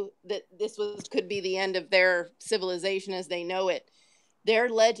knew that this could be the end of their civilization as they know it. Their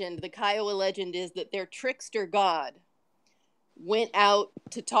legend, the Kiowa legend, is that their trickster god went out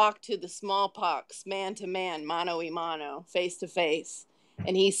to talk to the smallpox man to man, mano a mano, face to face.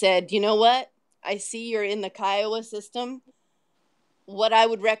 And he said, you know what? I see you're in the Kiowa system. What I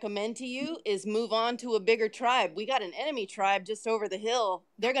would recommend to you is move on to a bigger tribe. We got an enemy tribe just over the hill.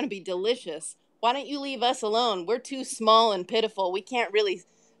 They're going to be delicious. Why don't you leave us alone? We're too small and pitiful. We can't really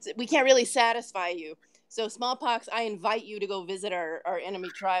satisfy you. So smallpox, I invite you to go visit our enemy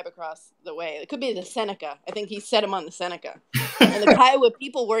tribe across the way. It could be the Seneca. I think he set him on the Seneca. And the Kiowa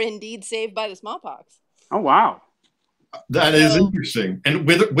people were indeed saved by the smallpox. Oh, wow. That is interesting. And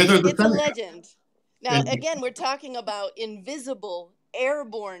with the It's Seneca. A legend. Now, again, we're talking about invisible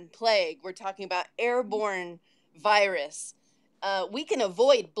airborne plague. We're talking about airborne virus. We can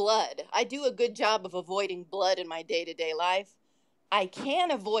avoid blood. I do a good job of avoiding blood in my day-to-day life. I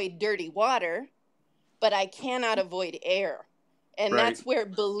can avoid dirty water, but I cannot avoid air. And that's where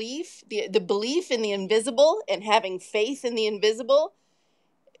belief, the belief in the invisible and having faith in the invisible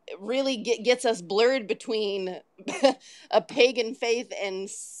really gets us blurred between a pagan faith and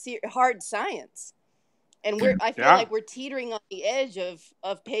hard science. And I feel like we're teetering on the edge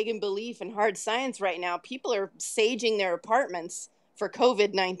of pagan belief and hard science right now. People are saging their apartments for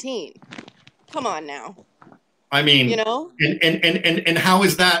COVID-19. Come on now. I mean, you know, and how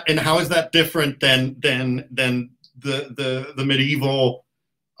is that different than the medieval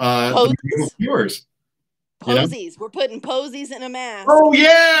viewers? Posies. We're putting posies in a mask. Oh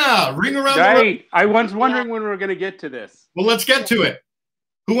yeah, ring around. Right. I was wondering when we were going to get to this. Well, let's get to it.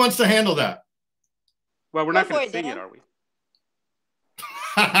 Who wants to handle that? Well, we're not going to sing it, are we?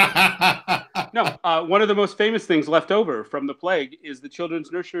 No. One of the most famous things left over from the plague is the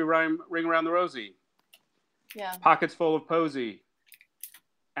children's nursery rhyme, Ring Around the Rosie. Yeah. Pockets full of posy.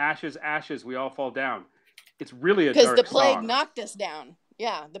 Ashes, ashes, we all fall down. It's really a dark song. Because the plague knocked us down.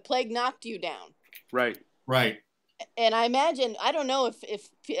 Yeah, the plague knocked you down. Right. And I imagine, I don't know if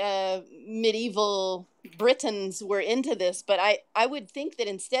medieval Britons were into this, but I would think that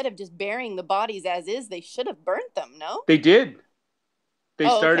instead of just burying the bodies as is, they should have burnt them, no? They did. They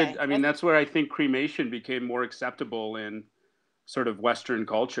started, okay. I mean, that's where I think cremation became more acceptable in sort of Western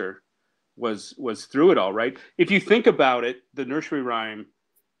culture, was through it all, right? If you think about it, the nursery rhyme,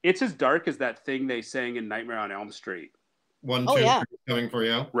 it's as dark as that thing they sang in Nightmare on Elm Street. 1, 2, 3 coming for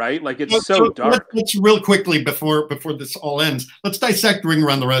you. Right? Like it's so dark. Let's real quickly before this all ends, let's dissect Ring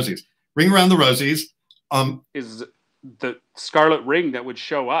Around the Rosies. Ring Around the Rosies is the scarlet ring that would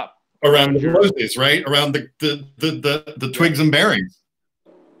show up around the roses, right? Around the twigs and berries.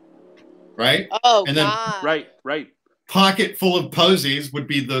 Right? Oh, and then God. Right. Pocket full of posies would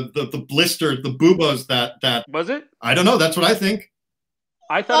be the blister, the buboes that was it? I don't know. That's what I think.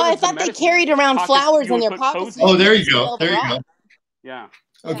 I thought they carried around flowers in their pockets. Oh, there you go. There you go. Yeah.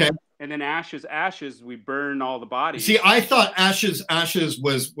 Okay. And then ashes, we burn all the bodies. See, I thought ashes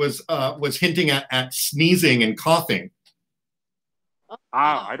was hinting at sneezing and coughing.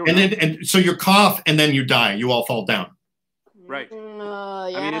 I don't know. And so you cough and then you die. You all fall down. Right. Yeah.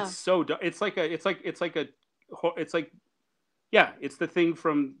 I mean, it's so it's the thing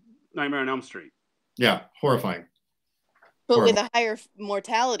from Nightmare on Elm Street. Yeah, horrifying. But with a higher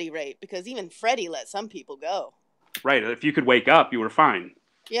mortality rate, because even Freddie let some people go. Right. If you could wake up, you were fine.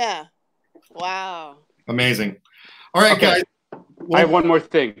 Yeah. Wow. Amazing. All right, guys. I have one more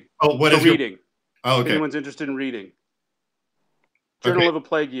thing. Oh, what is reading? Oh, okay. If anyone's interested in reading. Journal of a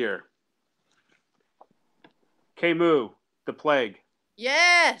Plague Year. Camus, The Plague.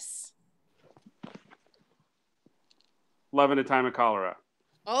 Yes. Love in a Time of Cholera.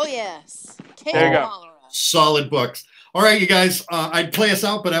 Oh, yes. There you go. Cholera. Solid books. All right, you guys, I'd play us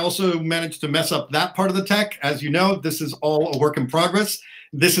out, but I also managed to mess up that part of the tech. As you know, this is all a work in progress.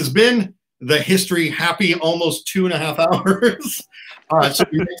 This has been the history happy almost 2.5 hours. So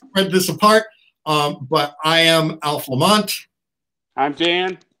we may spread this apart, but I am Alf Lamont. I'm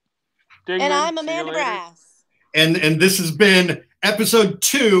Dan. Dingman. And I'm Amanda Brass. And this has been episode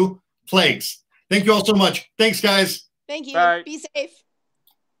 2, Plagues. Thank you all so much. Thanks, guys. Thank you. Bye. Be safe.